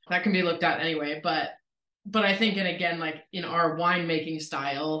between. That can be looked at anyway. But I think, and again, like in our winemaking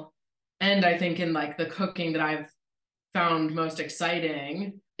style, and I think in like the cooking that I've found most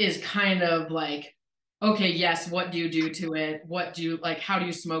exciting is kind of like, okay, yes, what do you do to it? What do you like, how do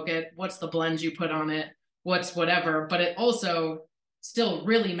you smoke it? What's the blends you put on it? What's whatever. But it also still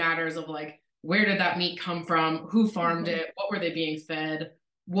really matters of like, where did that meat come from? Who farmed it? What were they being fed?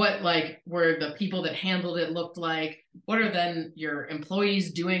 What like were the people that handled it looked like? What are then your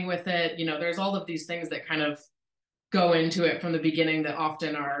employees doing with it? You know, there's all of these things that kind of go into it from the beginning that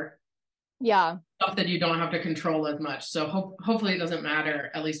often are stuff that you don't have to control as much. So hopefully it doesn't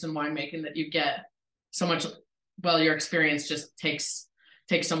matter, at least in winemaking, that you get so much, well, your experience just takes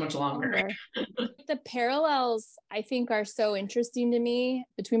so much longer. The parallels I think are so interesting to me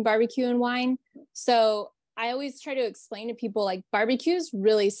between barbecue and wine. So I always try to explain to people like barbecue is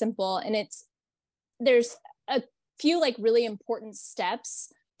really simple, and there's a few like really important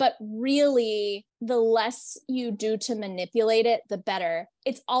steps, but really the less you do to manipulate it, the better.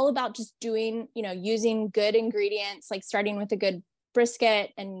 It's all about just doing, using good ingredients, like starting with a good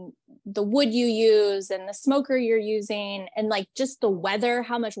brisket and the wood you use and the smoker you're using, and like just the weather,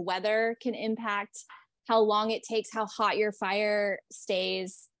 how much weather can impact how long it takes, how hot your fire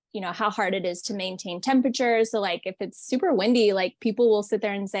stays, how hard it is to maintain temperature. So like if it's super windy, like people will sit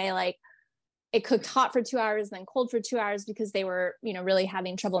there and say like it cooked hot for 2 hours, then cold for 2 hours because they were, really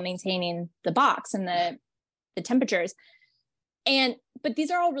having trouble maintaining the box and the temperatures. But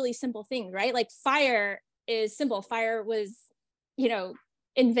these are all really simple things, right? Like fire is simple. Fire was,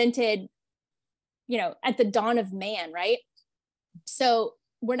 invented, at the dawn of man, right? So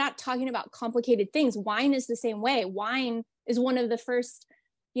we're not talking about complicated things. Wine is the same way. Wine is one of the first,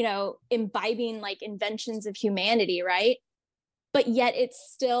 imbibing like inventions of humanity, right? But yet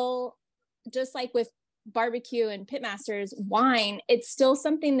it's still, just like with barbecue and pitmasters, wine, it's still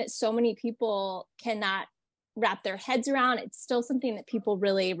something that so many people cannot wrap their heads around. It's still something that people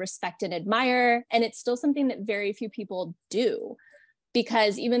really respect and admire. And it's still something that very few people do,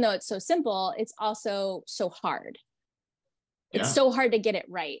 because even though it's so simple, it's also so hard. It's so hard to get it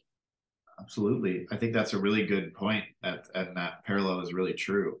right. Absolutely. I think that's a really good point, and that parallel is really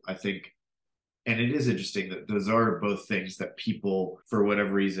true. I think, and it is interesting that those are both things that people, for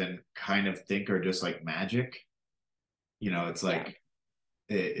whatever reason, kind of think are just like magic. It's like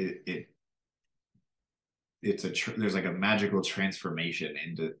there's like a magical transformation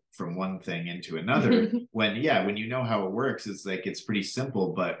from one thing into another. when you know how it works, it's like it's pretty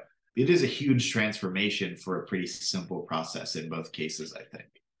simple, but it is a huge transformation for a pretty simple process in both cases, I think.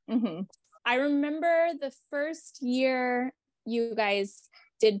 Mm-hmm. I remember the first year you guys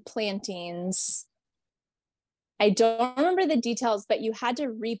did plantings. I don't remember the details, but you had to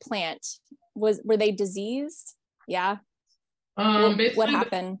replant. Were they diseased? Yeah. What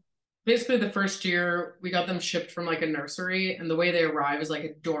happened? Basically the first year we got them shipped from like a nursery, and the way they arrive is like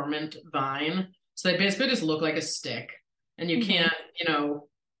a dormant vine. So they basically just look like a stick, and you can't,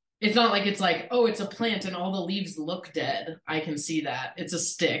 it's not like it's like, oh, it's a plant and all the leaves look dead. I can see that. It's a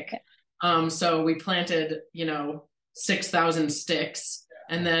stick. So we planted, 6,000 sticks,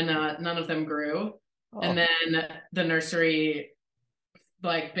 and then none of them grew. Oh. And then the nursery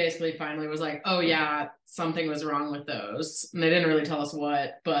like basically finally was like, oh yeah, something was wrong with those. And they didn't really tell us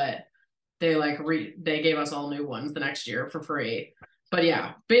what, but they like they gave us all new ones the next year for free. But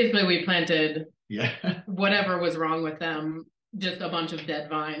yeah, basically we planted whatever was wrong with them, just a bunch of dead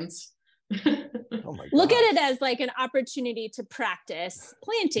vines. Oh my God. Look at it as like an opportunity to practice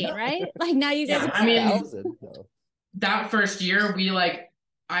planting, right? Like now you guys that first year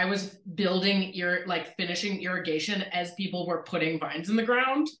I was building finishing irrigation as people were putting vines in the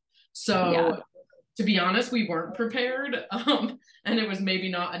ground. So To be honest, we weren't prepared. And it was maybe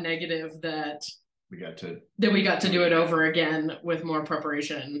not a negative that we got to do it over again with more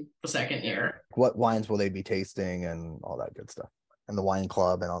preparation the second year. What wines will they be tasting and all that good stuff? And the wine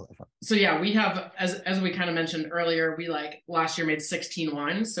club and all that fun. So yeah, we have, as we kind of mentioned earlier, we last year made 16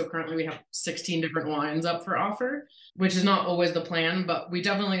 wines. So currently we have 16 different wines up for offer, which is not always the plan, but we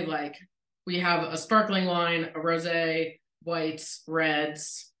definitely we have a sparkling wine, a rosé, whites,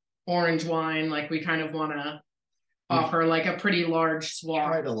 reds, orange wine. We kind of want to offer a pretty large swath.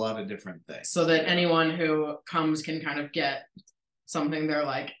 Tried a lot of different things. So that anyone who comes can kind of get something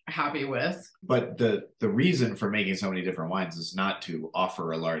they're happy with. But the reason for making so many different wines is not to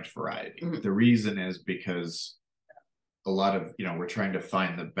offer a large variety. Mm-hmm. The reason is because a lot of, we're trying to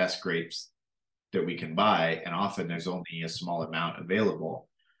find the best grapes that we can buy, and often there's only a small amount available.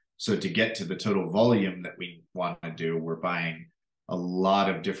 So to get to the total volume that we want to do, we're buying a lot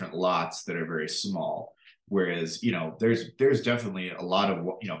of different lots that are very small. Whereas, there's definitely a lot of,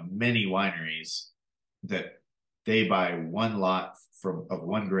 many wineries that they buy one lot of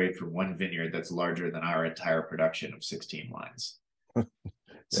one grape from one vineyard that's larger than our entire production of 16 wines. Yeah.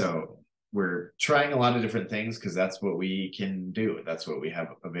 So we're trying a lot of different things because that's what we can do. That's what we have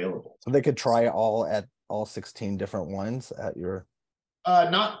available. So they could try all 16 different wines at your...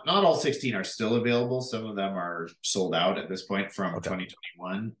 Not all 16 are still available. Some of them are sold out at this point from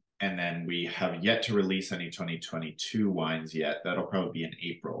 2021. And then we have yet to release any 2022 wines yet. That'll probably be in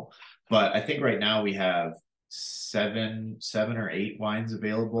April. But I think right now we have seven or eight wines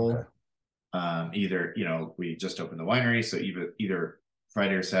available. Okay. Either, we just opened the winery, so either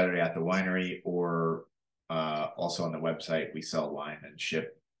Friday or Saturday at the winery, or also on the website, we sell wine and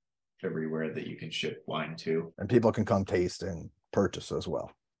ship everywhere that you can ship wine to. And people can come taste and purchase as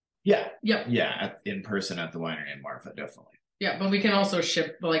well. Yeah. Yep. Yeah. In person at the winery in Marfa, definitely. Yeah, but we can also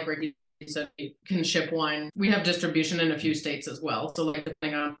ship, like Ricky said, we can ship wine. We have distribution in a few states as well. So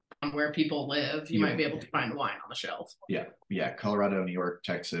depending on where people live, you might be able to find wine on the shelf. Yeah. Yeah. Colorado, New York,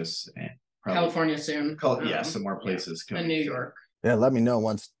 Texas, and California soon. Some more places. And New York. Yeah, let me know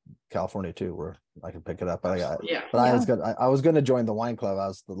once California too, where I can pick it up. But I was going to join the wine club. I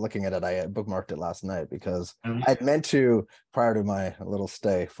was looking at it. I bookmarked it last night because I'd meant to prior to my little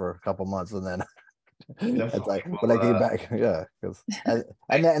stay for a couple months, and then when I came back, because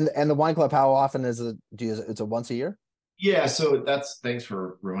and the wine club. How often is it? It's a once a year. Yeah, so thanks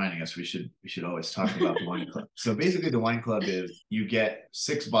for reminding us. We should always talk about the wine club. So basically, the wine club is you get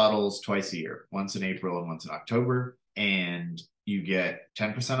 6 bottles twice a year, once in April and once in October, and you get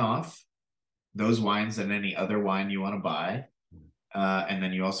 10% off those wines and any other wine you want to buy, and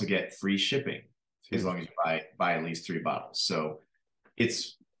then you also get free shipping as long as you buy at least 3 bottles. So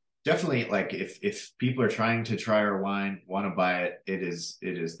it's definitely if people are trying to try our wine, want to buy it, it is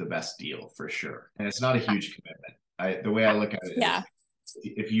the best deal for sure, and it's not a huge commitment. The way I look at it is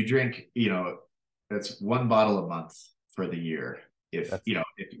if you drink, that's 1 bottle a month for the year. If you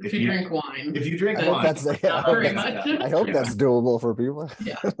drink wine, I hope that's doable for people.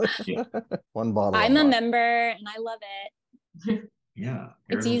 Yeah. 1 bottle. I'm a member and I love it. Yeah,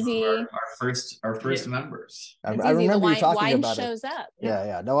 it's easy. Our first members. I remember you talking about it. Wine shows up.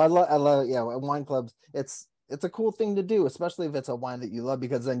 Yeah. No, I love. Yeah, wine clubs. It's a cool thing to do, especially if it's a wine that you love,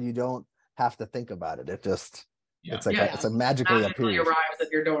 because then you don't have to think about it. It just it's a magically appears. Arrives at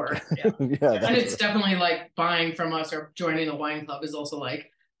your door. Yeah. And it's definitely buying from us or joining the wine club is also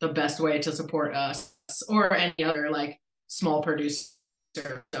the best way to support us or any other small producer.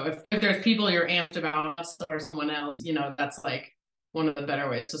 So if there's people you're amped about us or someone else, that's one of the better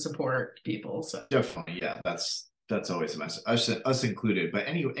ways to support people. So definitely, yeah, that's always a message, us included. But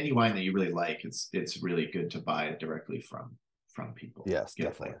any wine that you really like, it's really good to buy directly from people. Yes,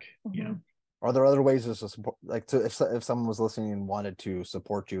 definitely. Mm-hmm. Are there other ways to support? If someone was listening and wanted to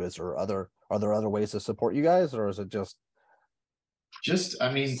support you, are there other ways to support you guys, or is it just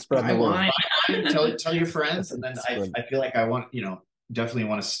spread the word? Tell your friends, and then I feel like I want definitely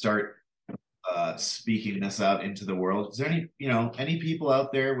want to start speaking this out into the world. Is there any people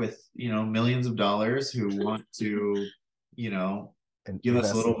out there with millions of dollars who want to give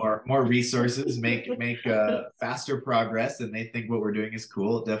us a little more resources, make faster progress, and they think what we're doing is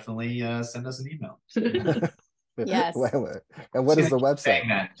cool? Definitely send us an email. Yes. And what is the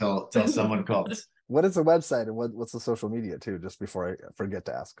website? Till someone calls. What is the website, and what's the social media too? Just before I forget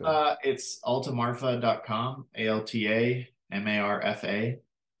to ask. It's altamarfa.com, ALTAMARFA,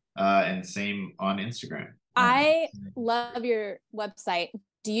 and same on Instagram. I love your website.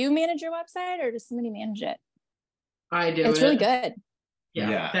 Do you manage your website, or does somebody manage it? I do. It's really good.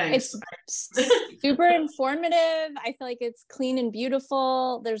 Yeah. Thanks. It's super informative. I feel like it's clean and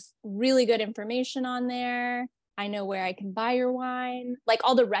beautiful. There's really good information on there. I know where I can buy your wine, like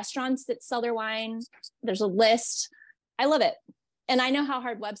all the restaurants that sell their wine. There's a list. I love it. And I know how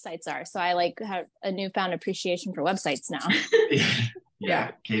hard websites are. So I like have a newfound appreciation for websites now.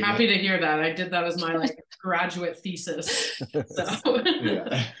 Yeah. Happy to hear that. I did that as my like graduate thesis. So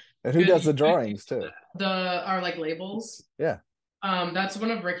yeah. And who does the drawings too? Our like labels. Yeah. That's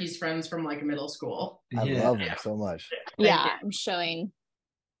one of Ricky's friends from like middle school. I love him so much. Yeah, I'm showing.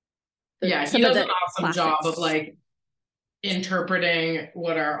 He does an awesome job of like interpreting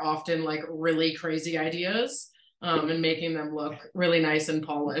what are often like really crazy ideas, and making them look really nice and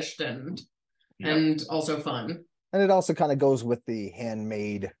polished and also fun. And it also kind of goes with the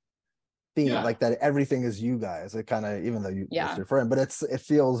handmade theme, like that everything is you guys. It kind of, even though it's your friend, but it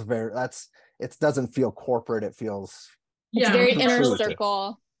feels it doesn't feel corporate. It feels it's very inner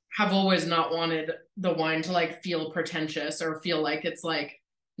circle. Have always not wanted the wine to like feel pretentious or feel like it's like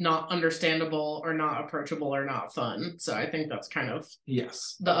not understandable or not approachable or not fun. So I think that's kind of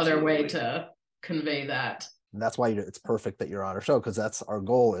the other way to convey that. And that's why it's perfect that you're on our show, because that's our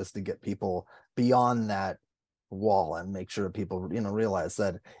goal, is to get people beyond that wall and make sure people realize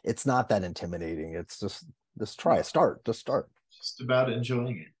that it's not that intimidating. It's just start. Just about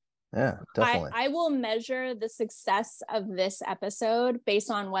enjoying it. Yeah, definitely. I will measure the success of this episode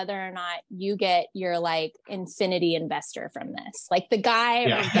based on whether or not you get your like infinity investor from this, like the guy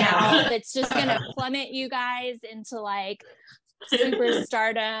or gal that's just gonna plummet you guys into like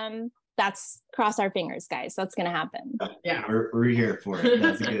superstardom. That's, cross our fingers, guys. That's gonna happen. Yeah, we're here for it.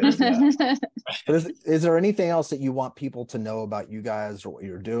 That's good. But is there anything else that you want people to know about you guys or what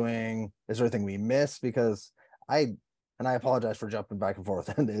you're doing? Is there anything we missed? Because I apologize for jumping back and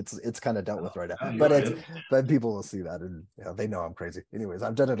forth, and it's kind of dealt with right now. But people will see that, and they know I'm crazy. Anyways,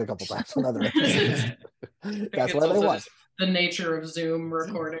 I've done it a couple times on other episodes. That's what they want. The nature of Zoom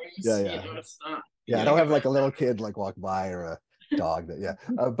recordings. Yeah. It's not. Yeah, I don't have like a little kid like walk by or a dog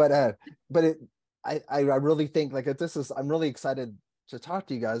that I really think like I'm really excited to talk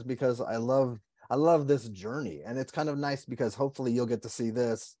to you guys, because I love this journey, and it's kind of nice because hopefully you'll get to see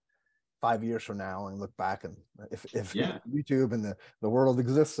this 5 years from now and look back, and if YouTube and the world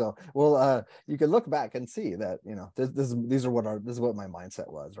exists, so you can look back and see that this is what my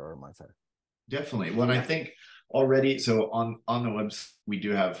mindset was, or our mindset. Definitely. Well, I think already, so on the website we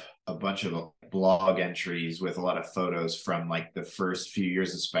do have a bunch of blog entries with a lot of photos from like the first few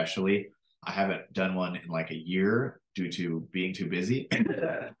years, especially. I haven't done one in like a year due to being too busy,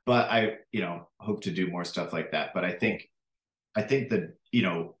 but I hope to do more stuff like that. But I think that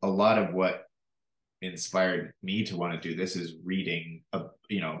a lot of what inspired me to want to do this is reading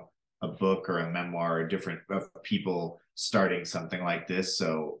a book or a memoir of people starting something like this.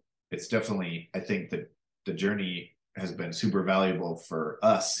 So it's definitely, I think that the journey has been super valuable for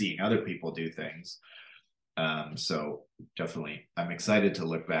us, seeing other people do things. So definitely, I'm excited to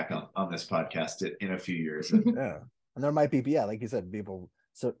look back on this podcast in a few years. And there might be, like you said, people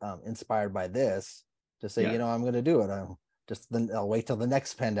inspired by this to say, I'm going to do it. I'll wait till the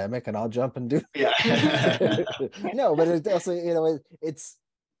next pandemic and I'll jump and do it. No, but it's also,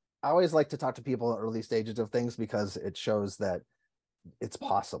 I always like to talk to people in early stages of things, because it shows that it's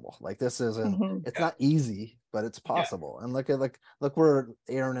possible. Like this isn't, it's not easy, but it's possible. And look where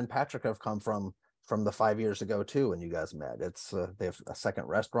Erin and Patrick have come from the 5 years ago too, when you guys met. It's they have a second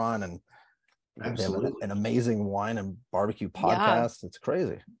restaurant, and they have an amazing wine and barbecue podcast. It's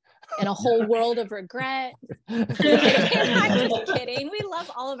crazy. And a whole world of regret. I'm just kidding. We love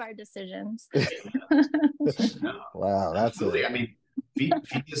all of our decisions. Wow, that's absolutely. I mean,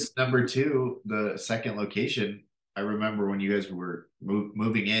 Feges number 2, the second location. I remember when you guys were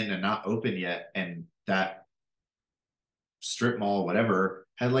moving in and not open yet, and that strip mall, whatever,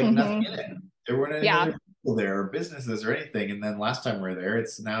 had like nothing in it. There weren't any other people there or businesses or anything. And then last time we were there,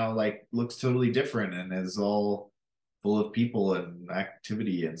 it's now like looks totally different and is all full of people and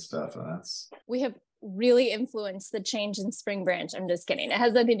activity and stuff. And we have really influenced the change in Spring Branch. I'm just kidding. It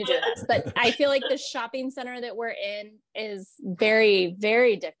has nothing to do with this, but I feel like the shopping center that we're in is very,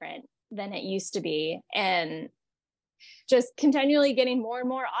 very different than it used to be. And just continually getting more and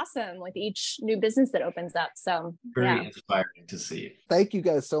more awesome with each new business that opens up. So very inspiring to see. Thank you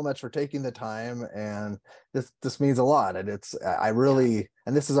guys so much for taking the time, and this means a lot. And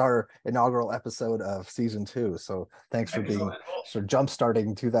and this is our inaugural episode of season 2. So thanks for jump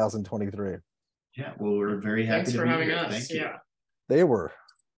starting 2023. Yeah, well, we're very happy. Thanks for having us. Thank you.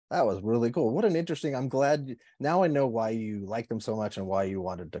 That was really cool. What an interesting. I'm glad now I know why you like them so much and why you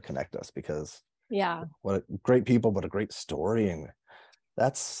wanted to connect us, because what great people, but a great story. And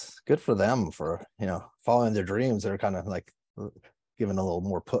that's good for them for, following their dreams. They're kind of like given a little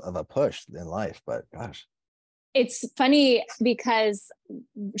more of a push in life, but gosh. It's funny because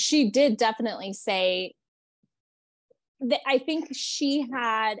she did definitely say that I think she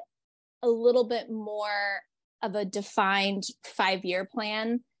had a little bit more of a defined 5-year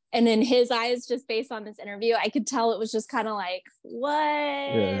plan. And in his eyes, just based on this interview, I could tell it was just kind of like, what?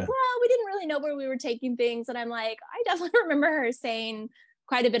 Yeah. Well, we didn't really know where we were taking things. And I'm like, I definitely remember her saying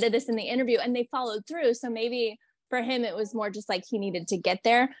quite a bit of this in the interview, and they followed through. So maybe for him, it was more just like he needed to get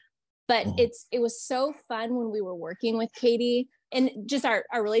there. But it was so fun when we were working with Katie, and just our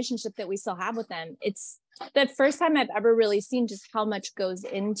relationship that we still have with them. It's the first time I've ever really seen just how much goes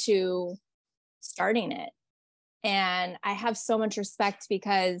into starting it. And I have so much respect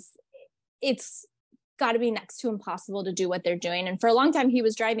because it's got to be next to impossible to do what they're doing. And for a long time, he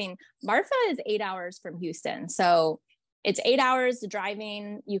was driving. Marfa is 8 hours from Houston. So it's 8 hours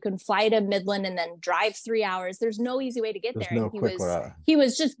driving. You can fly to Midland and then drive 3 hours. There's no easy way to get there. No and he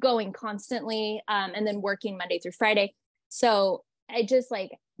was just going constantly, and then working Monday through Friday. So I just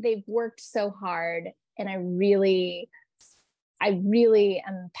they've worked so hard, and I really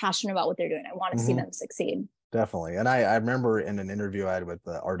am passionate about what they're doing. I want to see them succeed. Definitely. And I remember in an interview I had with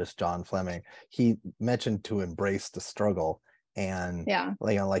the artist John Fleming, he mentioned to embrace the struggle. And him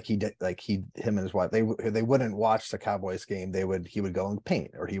and his wife, they wouldn't watch the Cowboys game. He would go and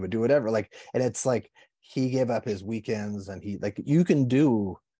paint, or he would do whatever. And it's like he gave up his weekends, and you can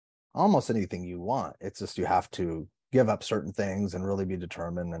do almost anything you want. It's just you have to give up certain things and really be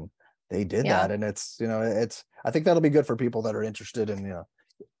determined. And they did that. And it's I think that'll be good for people that are interested in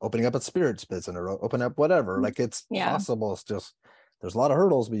opening up a spirits business or open up whatever. It's possible. It's just there's a lot of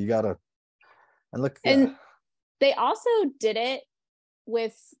hurdles, but you gotta look. And they also did it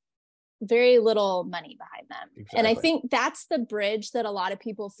with very little money behind them. Exactly. And I think that's the bridge that a lot of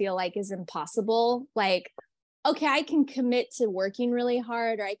people feel like is impossible. Okay, I can commit to working really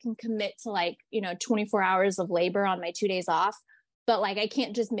hard, or I can commit to 24 hours of labor on my 2 days off, but I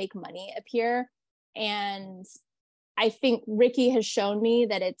can't just make money appear. And I think Ricky has shown me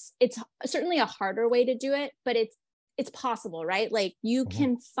that it's certainly a harder way to do it, but it's possible, right? You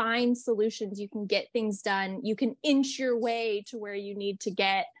can find solutions, you can get things done, you can inch your way to where you need to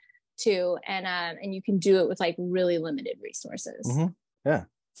get to, and you can do it with really limited resources. Yeah,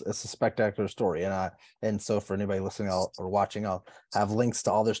 it's a spectacular story, and so for anybody listening or watching, I'll have links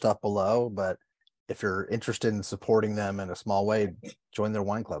to all their stuff below. But if you're interested in supporting them in a small way, join their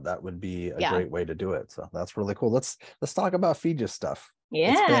wine club. That would be a great way to do it. So that's really cool. Let's talk about Feges stuff.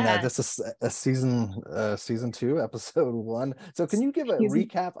 Yeah, it's been this is a season 2, episode 1. So can you give a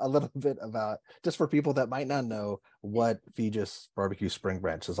recap a little bit about, just for people that might not know, what Feges Barbecue Spring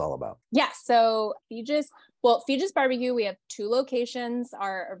Branch is all about? Yeah, so Feges Barbecue, we have 2 locations.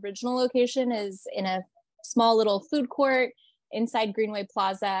 Our original location is in a small little food court inside Greenway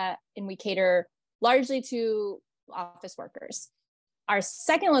Plaza, and we cater largely to office workers. Our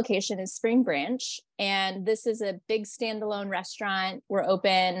second location is Spring Branch, and this is a big standalone restaurant. We're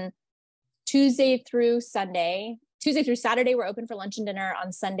open Tuesday through Saturday. We're open for lunch and dinner.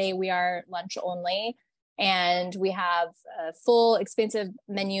 On Sunday, we are lunch only. And we have a full expansive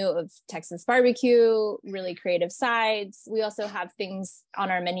menu of Texas barbecue, really creative sides. We also have things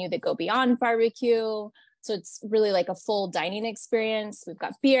on our menu that go beyond barbecue. So it's really a full dining experience. We've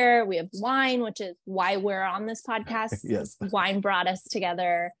got beer, we have wine, which is why we're on this podcast. Yes. Wine brought us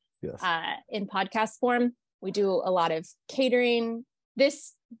together in podcast form. We do a lot of catering.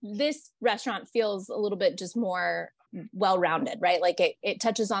 This restaurant feels a little bit just more well-rounded, right? It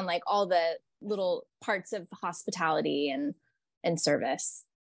touches on all the little parts of hospitality and service.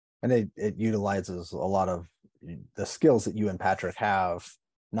 And it utilizes a lot of the skills that you and Patrick have.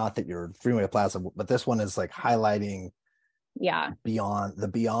 Not that you're Greenway Plaza, but this one is highlighting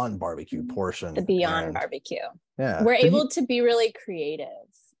beyond barbecue portion. The beyond barbecue. Yeah. We're able to be really creative.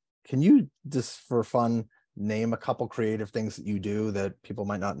 Can you just for fun name a couple creative things that you do that people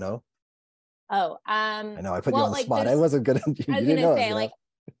might not know? Oh, I know I put you on the spot. I wasn't good at you. I was gonna say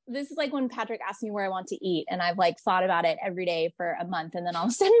this is when Patrick asked me where I want to eat, and I've thought about it every day for a month, and then all of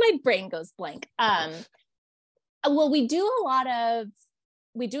a sudden my brain goes blank. Well, we do a lot of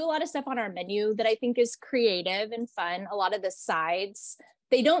stuff on our menu that I think is creative and fun. A lot of the sides,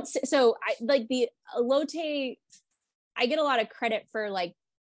 they don't, so I the elote, I get a lot of credit for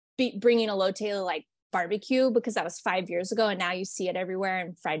bringing elote to barbecue, because that was 5 years ago, and now you see it everywhere,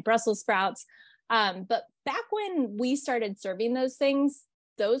 and fried Brussels sprouts. But back when we started serving those things,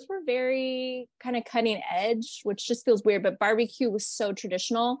 those were very kind of cutting edge, which just feels weird. But barbecue was so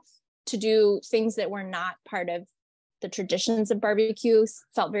traditional to do things that were not part of the traditions of barbecue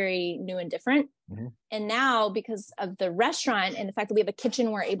felt very new and different. Mm-hmm. And now, because of the restaurant and the fact that we have a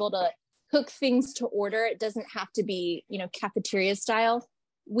kitchen, we're able to cook things to order. It doesn't have to be, cafeteria style.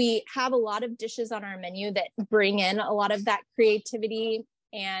 We have a lot of dishes on our menu that bring in a lot of that creativity,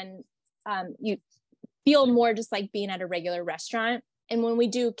 and you feel more just like being at a regular restaurant. And when we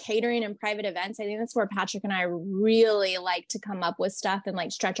do catering and private events, I think that's where Patrick and I really like to come up with stuff and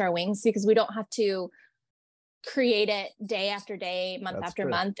like stretch our wings, because we don't have to create it day after day, month after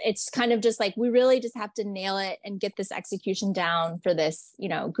month. It's kind of just like, we really just have to nail it and get this execution down for this,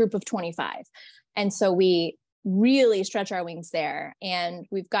 group of 25. And so we really stretch our wings there. And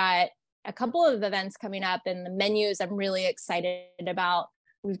we've got a couple of events coming up, and the menus I'm really excited about.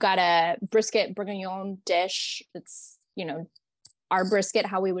 We've got a brisket bourguignon dish. It's, our brisket,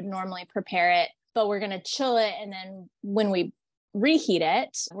 how we would normally prepare it, but we're going to chill it. And then when we reheat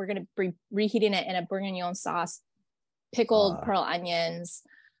it, we're going to be reheating it in a bourguignon sauce, pickled pearl onions.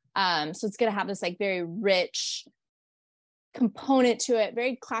 So it's going to have this like very rich component to it,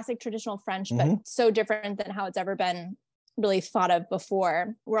 very classic traditional French, but so different than how it's ever been really thought of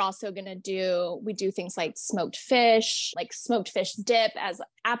before. We're also going to we do things like smoked fish dip as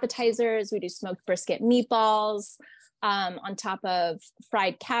appetizers. We do smoked brisket meatballs on top of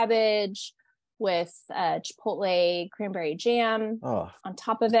fried cabbage with chipotle cranberry jam on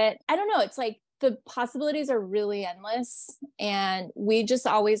top of it. I don't know. It's like the possibilities are really endless. And we just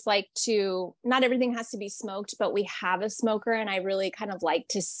always like to, not everything has to be smoked, but we have a smoker. And I really kind of like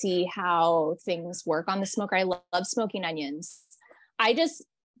to see how things work on the smoker. I love smoking onions. I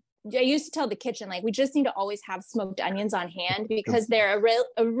used to tell the kitchen, like, we just need to always have smoked onions on hand, because they're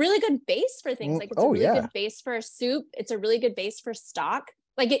a really good base for things. Like, it's a really good base for a soup. It's a really good base for stock.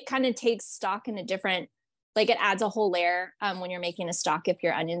 Like, it kind of takes stock in a different, like, it adds a whole layer when you're making a stock if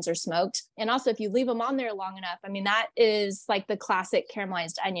your onions are smoked. And also, if you leave them on there long enough, I mean, that is like the classic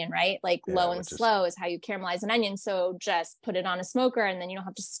caramelized onion, right? Like, low and slow is how you caramelize an onion. So just put it on a smoker, and then you don't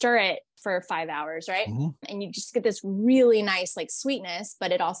have to stir it for 5 hours, right? Mm-hmm. And you just get this really nice like sweetness,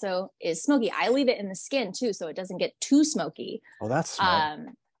 but it also is smoky. I leave it in the skin too, so it doesn't get too smoky. Oh, that's smart.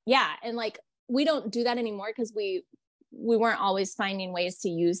 Yeah. And like, we don't do that anymore because we weren't always finding ways to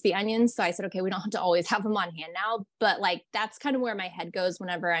use the onions. So I said, okay, we don't have to always have them on hand now, but like, that's kind of where my head goes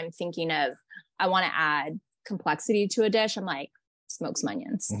whenever I'm thinking of, I want to add complexity to a dish. I'm like, smoke some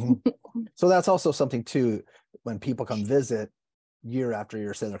onions. Mm-hmm. So that's also something too, when people come visit year after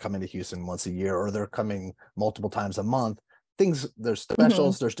year, say they're coming to Houston once a year, or they're coming multiple times a month, there's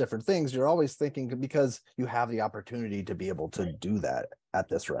specials, there's different things. You're always thinking, because you have the opportunity to be able to do that at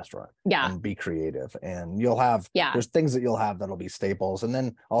this restaurant and be creative, and you'll have, there's things that you'll have that'll be staples. And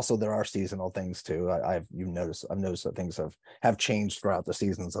then also there are seasonal things too. I've noticed that things have changed throughout the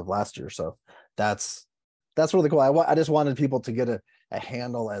seasons of last year. So that's really cool. I just wanted people to get a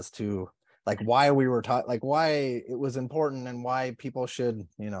handle as to like why we were taught, like why it was important, and why people should,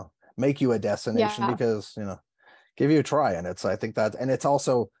 make you a destination, because, give you a try. And I think that, and it's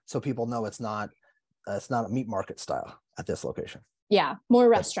also so people know it's not a meat market style at this location. Yeah, more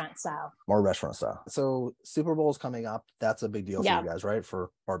restaurant style. So Super Bowl is coming up. That's a big deal for you guys, right? For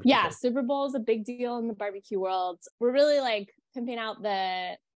barbecue. Yeah, Super Bowl is a big deal in the barbecue world. We're really like pimping out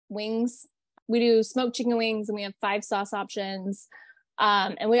the wings. We do smoked chicken wings, and we have 5 sauce options.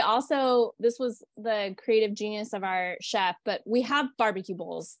 And we also, this was the creative genius of our chef, but we have barbecue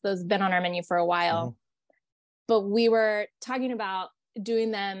bowls. Those have been on our menu for a while. Mm-hmm. But we were talking about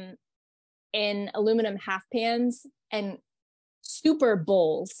doing them in aluminum half pans and super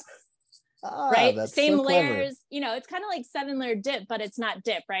bowls, right? Same so layers, it's kind of like 7-layer dip, but it's not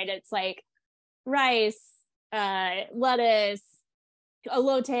dip, right? It's like rice, lettuce,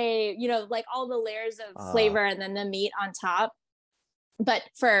 elote, like all the layers of flavor, and then the meat on top. But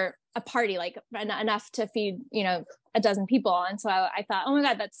for a party, like enough to feed, a dozen people. And so I thought, oh my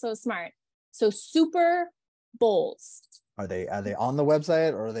God, that's so smart. So super bowls. Are they on the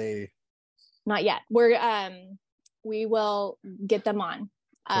website, or are they? Not yet. We will get them on.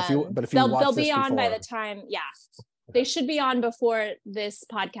 So if they'll be on by the time. Yeah, they should be on before this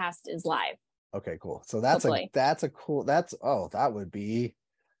podcast is live. Okay, cool. So that would be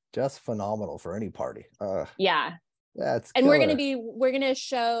just phenomenal for any party. Yeah. That's and we're going to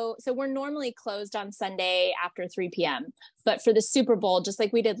show, so we're normally closed on Sunday after 3 p.m. But for the Super Bowl, just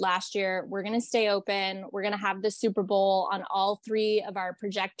like we did last year, we're going to stay open. We're going to have the Super Bowl on all 3 of our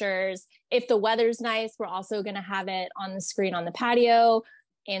projectors. If the weather's nice, we're also going to have it on the screen on the patio.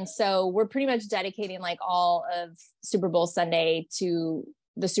 And so we're pretty much dedicating like all of Super Bowl Sunday to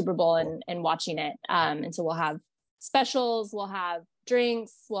the Super Bowl and watching it. And so we'll have specials, we'll have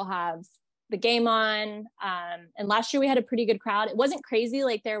drinks, we'll have the game on. And last year we had a pretty good crowd. It wasn't crazy.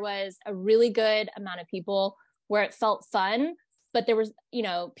 Like there was a really good amount of people where it felt fun, but there was,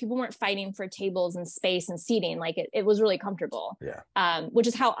 people weren't fighting for tables and space and seating. Like it was really comfortable. Yeah. Which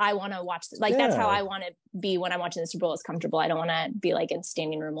is how I want to watch. That's how I want to be when I'm watching the Super Bowl. Is comfortable. I don't want to be like in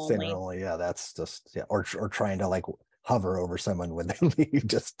standing room only. Standing room only. Yeah. That's just, or trying to like hover over someone when they leave,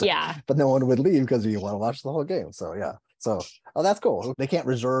 but no one would leave because you want to watch the whole game. So yeah. That's cool. They can't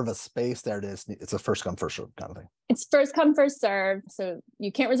reserve a space there. It's a first come, first serve kind of thing. It's first come, first serve. So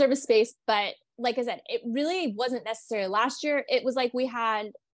you can't reserve a space, but like I said, it really wasn't necessary. Last year, it was like we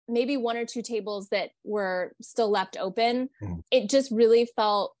had maybe 1 or 2 tables that were still left open. It just really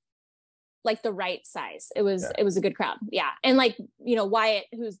felt like the right size. It was a good crowd. Yeah. And like, Wyatt,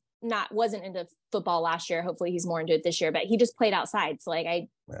 who's wasn't into football last year. Hopefully he's more into it this year, but he just played outside. So like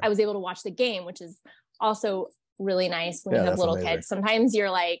I was able to watch the game, which is also really nice when you have little kids. Sometimes you're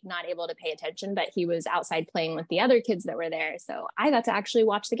like not able to pay attention, but he was outside playing with the other kids that were there. So I got to actually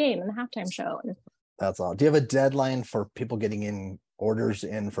watch the game in the halftime show. That's all. Do you have a deadline for people getting orders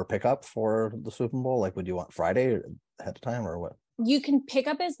in for pickup for the Super Bowl? Like, would you want Friday ahead of time or what? You can pick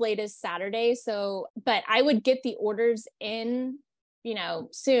up as late as Saturday. So, but I would get the orders in,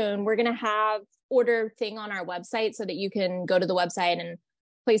 soon. We're going to have order thing on our website so that you can go to the website and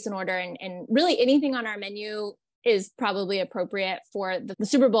place an order, and really anything on our menu is probably appropriate for the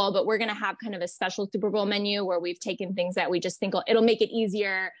Super Bowl, but we're going to have kind of a special Super Bowl menu where we've taken things that we just think it'll make it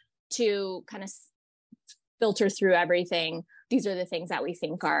easier to kind of filter through everything. These are the things that we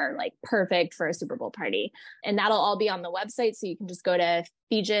think are like perfect for a Super Bowl party. And that'll all be on the website. So you can just go to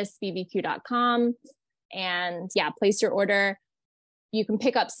fegesbbq.com and place your order. You can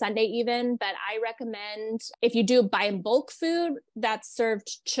pick up Sunday even, but I recommend if you do buy in bulk food that's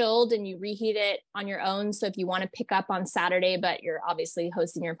served chilled and you reheat it on your own. So if you want to pick up on Saturday, but you're obviously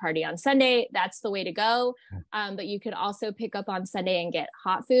hosting your party on Sunday, that's the way to go. But you could also pick up on Sunday and get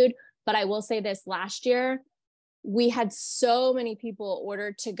hot food. But I will say this, last year, we had so many people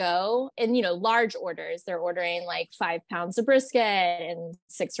order to go and, large orders. They're ordering like 5 pounds of brisket and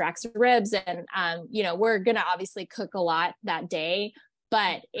 6 racks of ribs. And, we're going to obviously cook a lot that day,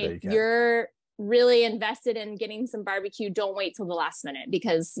 but if you're really invested in getting some barbecue, don't wait till the last minute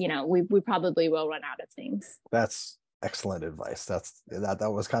because, we probably will run out of things. That's excellent advice. That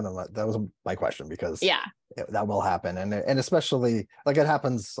was that was my question because that will happen. And especially like it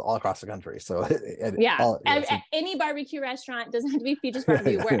happens all across the country. So any barbecue restaurant doesn't have to be Feges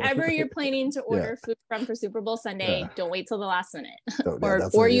Barbecue. Wherever you're planning to order food from for Super Bowl Sunday, don't wait till the last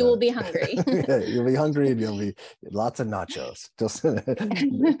minute or you will be hungry. You'll be hungry and you'll be lots of nachos,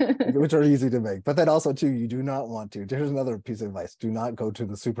 which are easy to make. But then also too, you do not want to, here's another piece of advice. Do not go to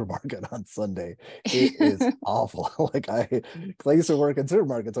the supermarket on Sunday. It is awful. Like I used to work in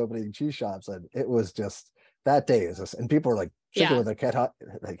supermarkets opening cheese shops, and it was just that day is just, and people are like chicken with their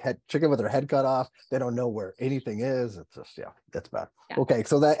chicken with their head cut off. They don't know where anything is. It's just that's bad. Okay,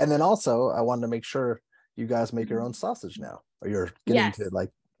 so that, and then also I wanted to make sure you guys make your own sausage now, or you're getting to like.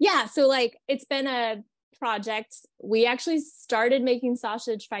 Yeah, so like it's been a project. We actually started making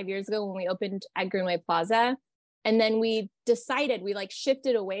sausage 5 years ago when we opened at Greenway Plaza. And then we decided we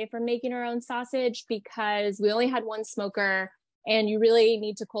shifted away from making our own sausage because we only had one smoker and you really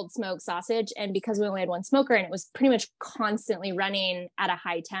need to cold smoke sausage. And because we only had one smoker and it was pretty much constantly running at a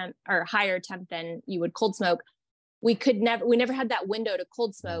high temp or higher temp than you would cold smoke, we never had that window to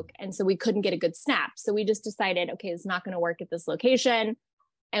cold smoke. And so we couldn't get a good snap. So we just decided, okay, it's not going to work at this location.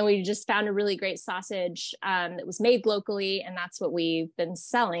 And we just found a really great sausage that was made locally. And that's what we've been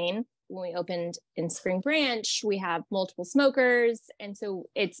selling. When we opened in Spring Branch, we have multiple smokers. And so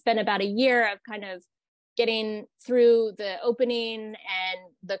it's been about a year of kind of getting through the opening and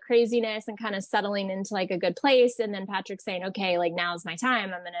the craziness and kind of settling into like a good place. And then Patrick saying, okay, like now's my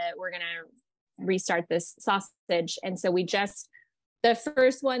time. We're going to restart this sausage. And so the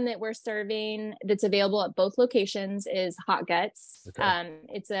first one that we're serving that's available at both locations is Hot Guts. Okay.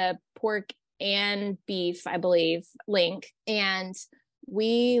 It's a pork and beef, I believe, link. And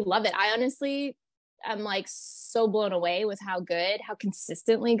we love it. I honestly, I'm like so blown away with how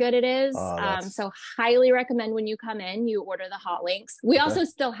consistently good it is. So highly recommend when you come in, you order the hot links. We also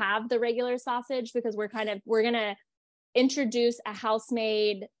still have the regular sausage because we're going to introduce a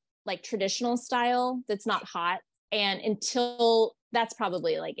house-made like traditional style that's not hot. And until that's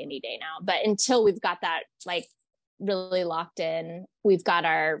probably like any day now, but until we've got that like really locked in, we've got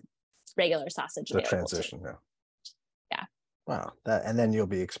our regular sausage. The transition. Yeah. Wow. And then you'll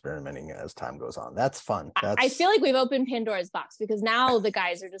be experimenting as time goes on. That's fun. I feel like we've opened Pandora's box, because now the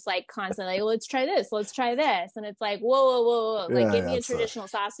guys are just like constantly like, let's try this. And it's like, whoa. Like, give me a traditional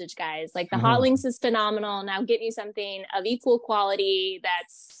sausage, guys. Like, the hot links is phenomenal. Now get me something of equal quality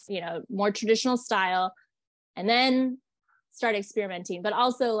that's, more traditional style, and then start experimenting. But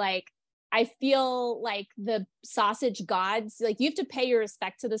also, like, I feel like the sausage gods, like, you have to pay your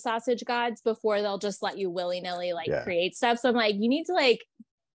respect to the sausage gods before they'll just let you willy-nilly create stuff. So I'm like, you need to like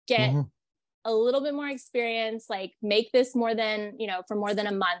get a little bit more experience, like make this more than, for more than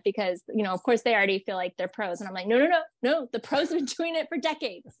a month, because, of course they already feel like they're pros. And I'm like, no, the pros have been doing it for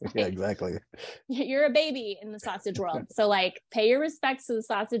decades. Like, yeah, exactly. You're a baby in the sausage world. So like, pay your respects to the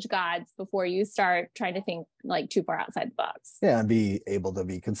sausage gods before you start trying to think like too far outside the box. Yeah. And be able to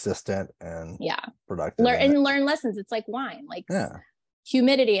be consistent and productive. Learn lessons. It's like wine, like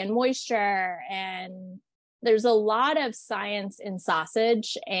humidity and moisture, and there's a lot of science in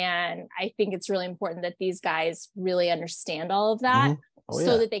sausage, and I think it's really important that these guys really understand all of that,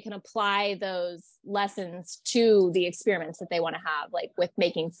 so that they can apply those lessons to the experiments that they want to have, like with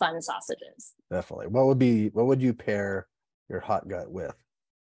making fun sausages. Definitely. What would you pair your hot gut with?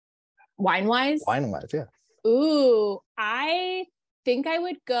 Wine-wise, yeah. Ooh, I think I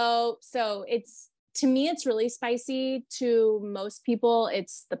would go, to me, it's really spicy. To most people,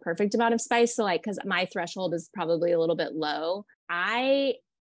 it's the perfect amount of spice. So like, because my threshold is probably a little bit low. I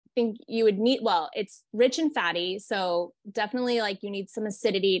think you would need, it's rich and fatty. So definitely like you need some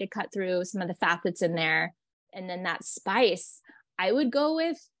acidity to cut through some of the fat that's in there. And then that spice, I would go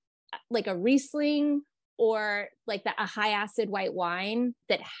with like a Riesling, or like a high acid white wine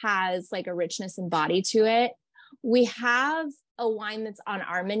that has like a richness and body to it. We have a wine that's on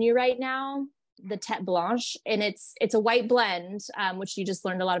our menu right now, the Tête Blanche, and it's a white blend, which you just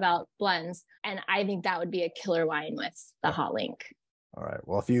learned a lot about blends, and I think that would be a killer wine with the hot link. All right,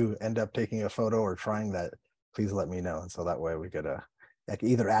 well, if you end up taking a photo or trying that, please let me know, and so that way we could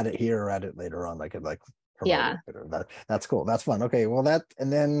either add it here or add it later on. I could like promote it. That's cool. That's fun. Okay, well,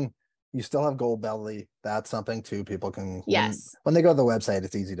 and then you still have Gold Belly. That's something too. People can, when they go to the website,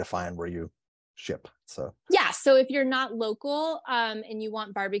 it's easy to find where you ship. So if you're not local and you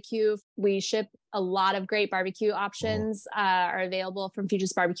want barbecue, we ship a lot of great barbecue options are available from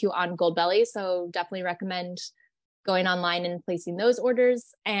Feges Barbecue on Gold Belly. So definitely recommend going online and placing those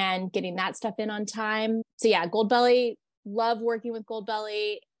orders and getting that stuff in on time. So yeah, Gold Belly, love working with Gold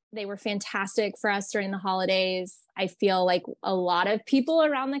Belly. They were fantastic for us during the holidays. I feel like a lot of people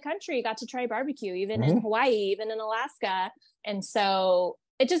around the country got to try barbecue, even in Hawaii, even in Alaska. And so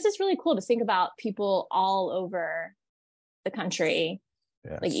it just is really cool to think about people all over the country,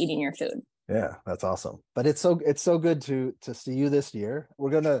 like eating your food. Yeah, that's awesome. But it's so good to see you this year.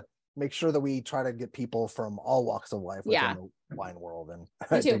 We're gonna make sure that we try to get people from all walks of life within the wine world. And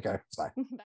I think bye.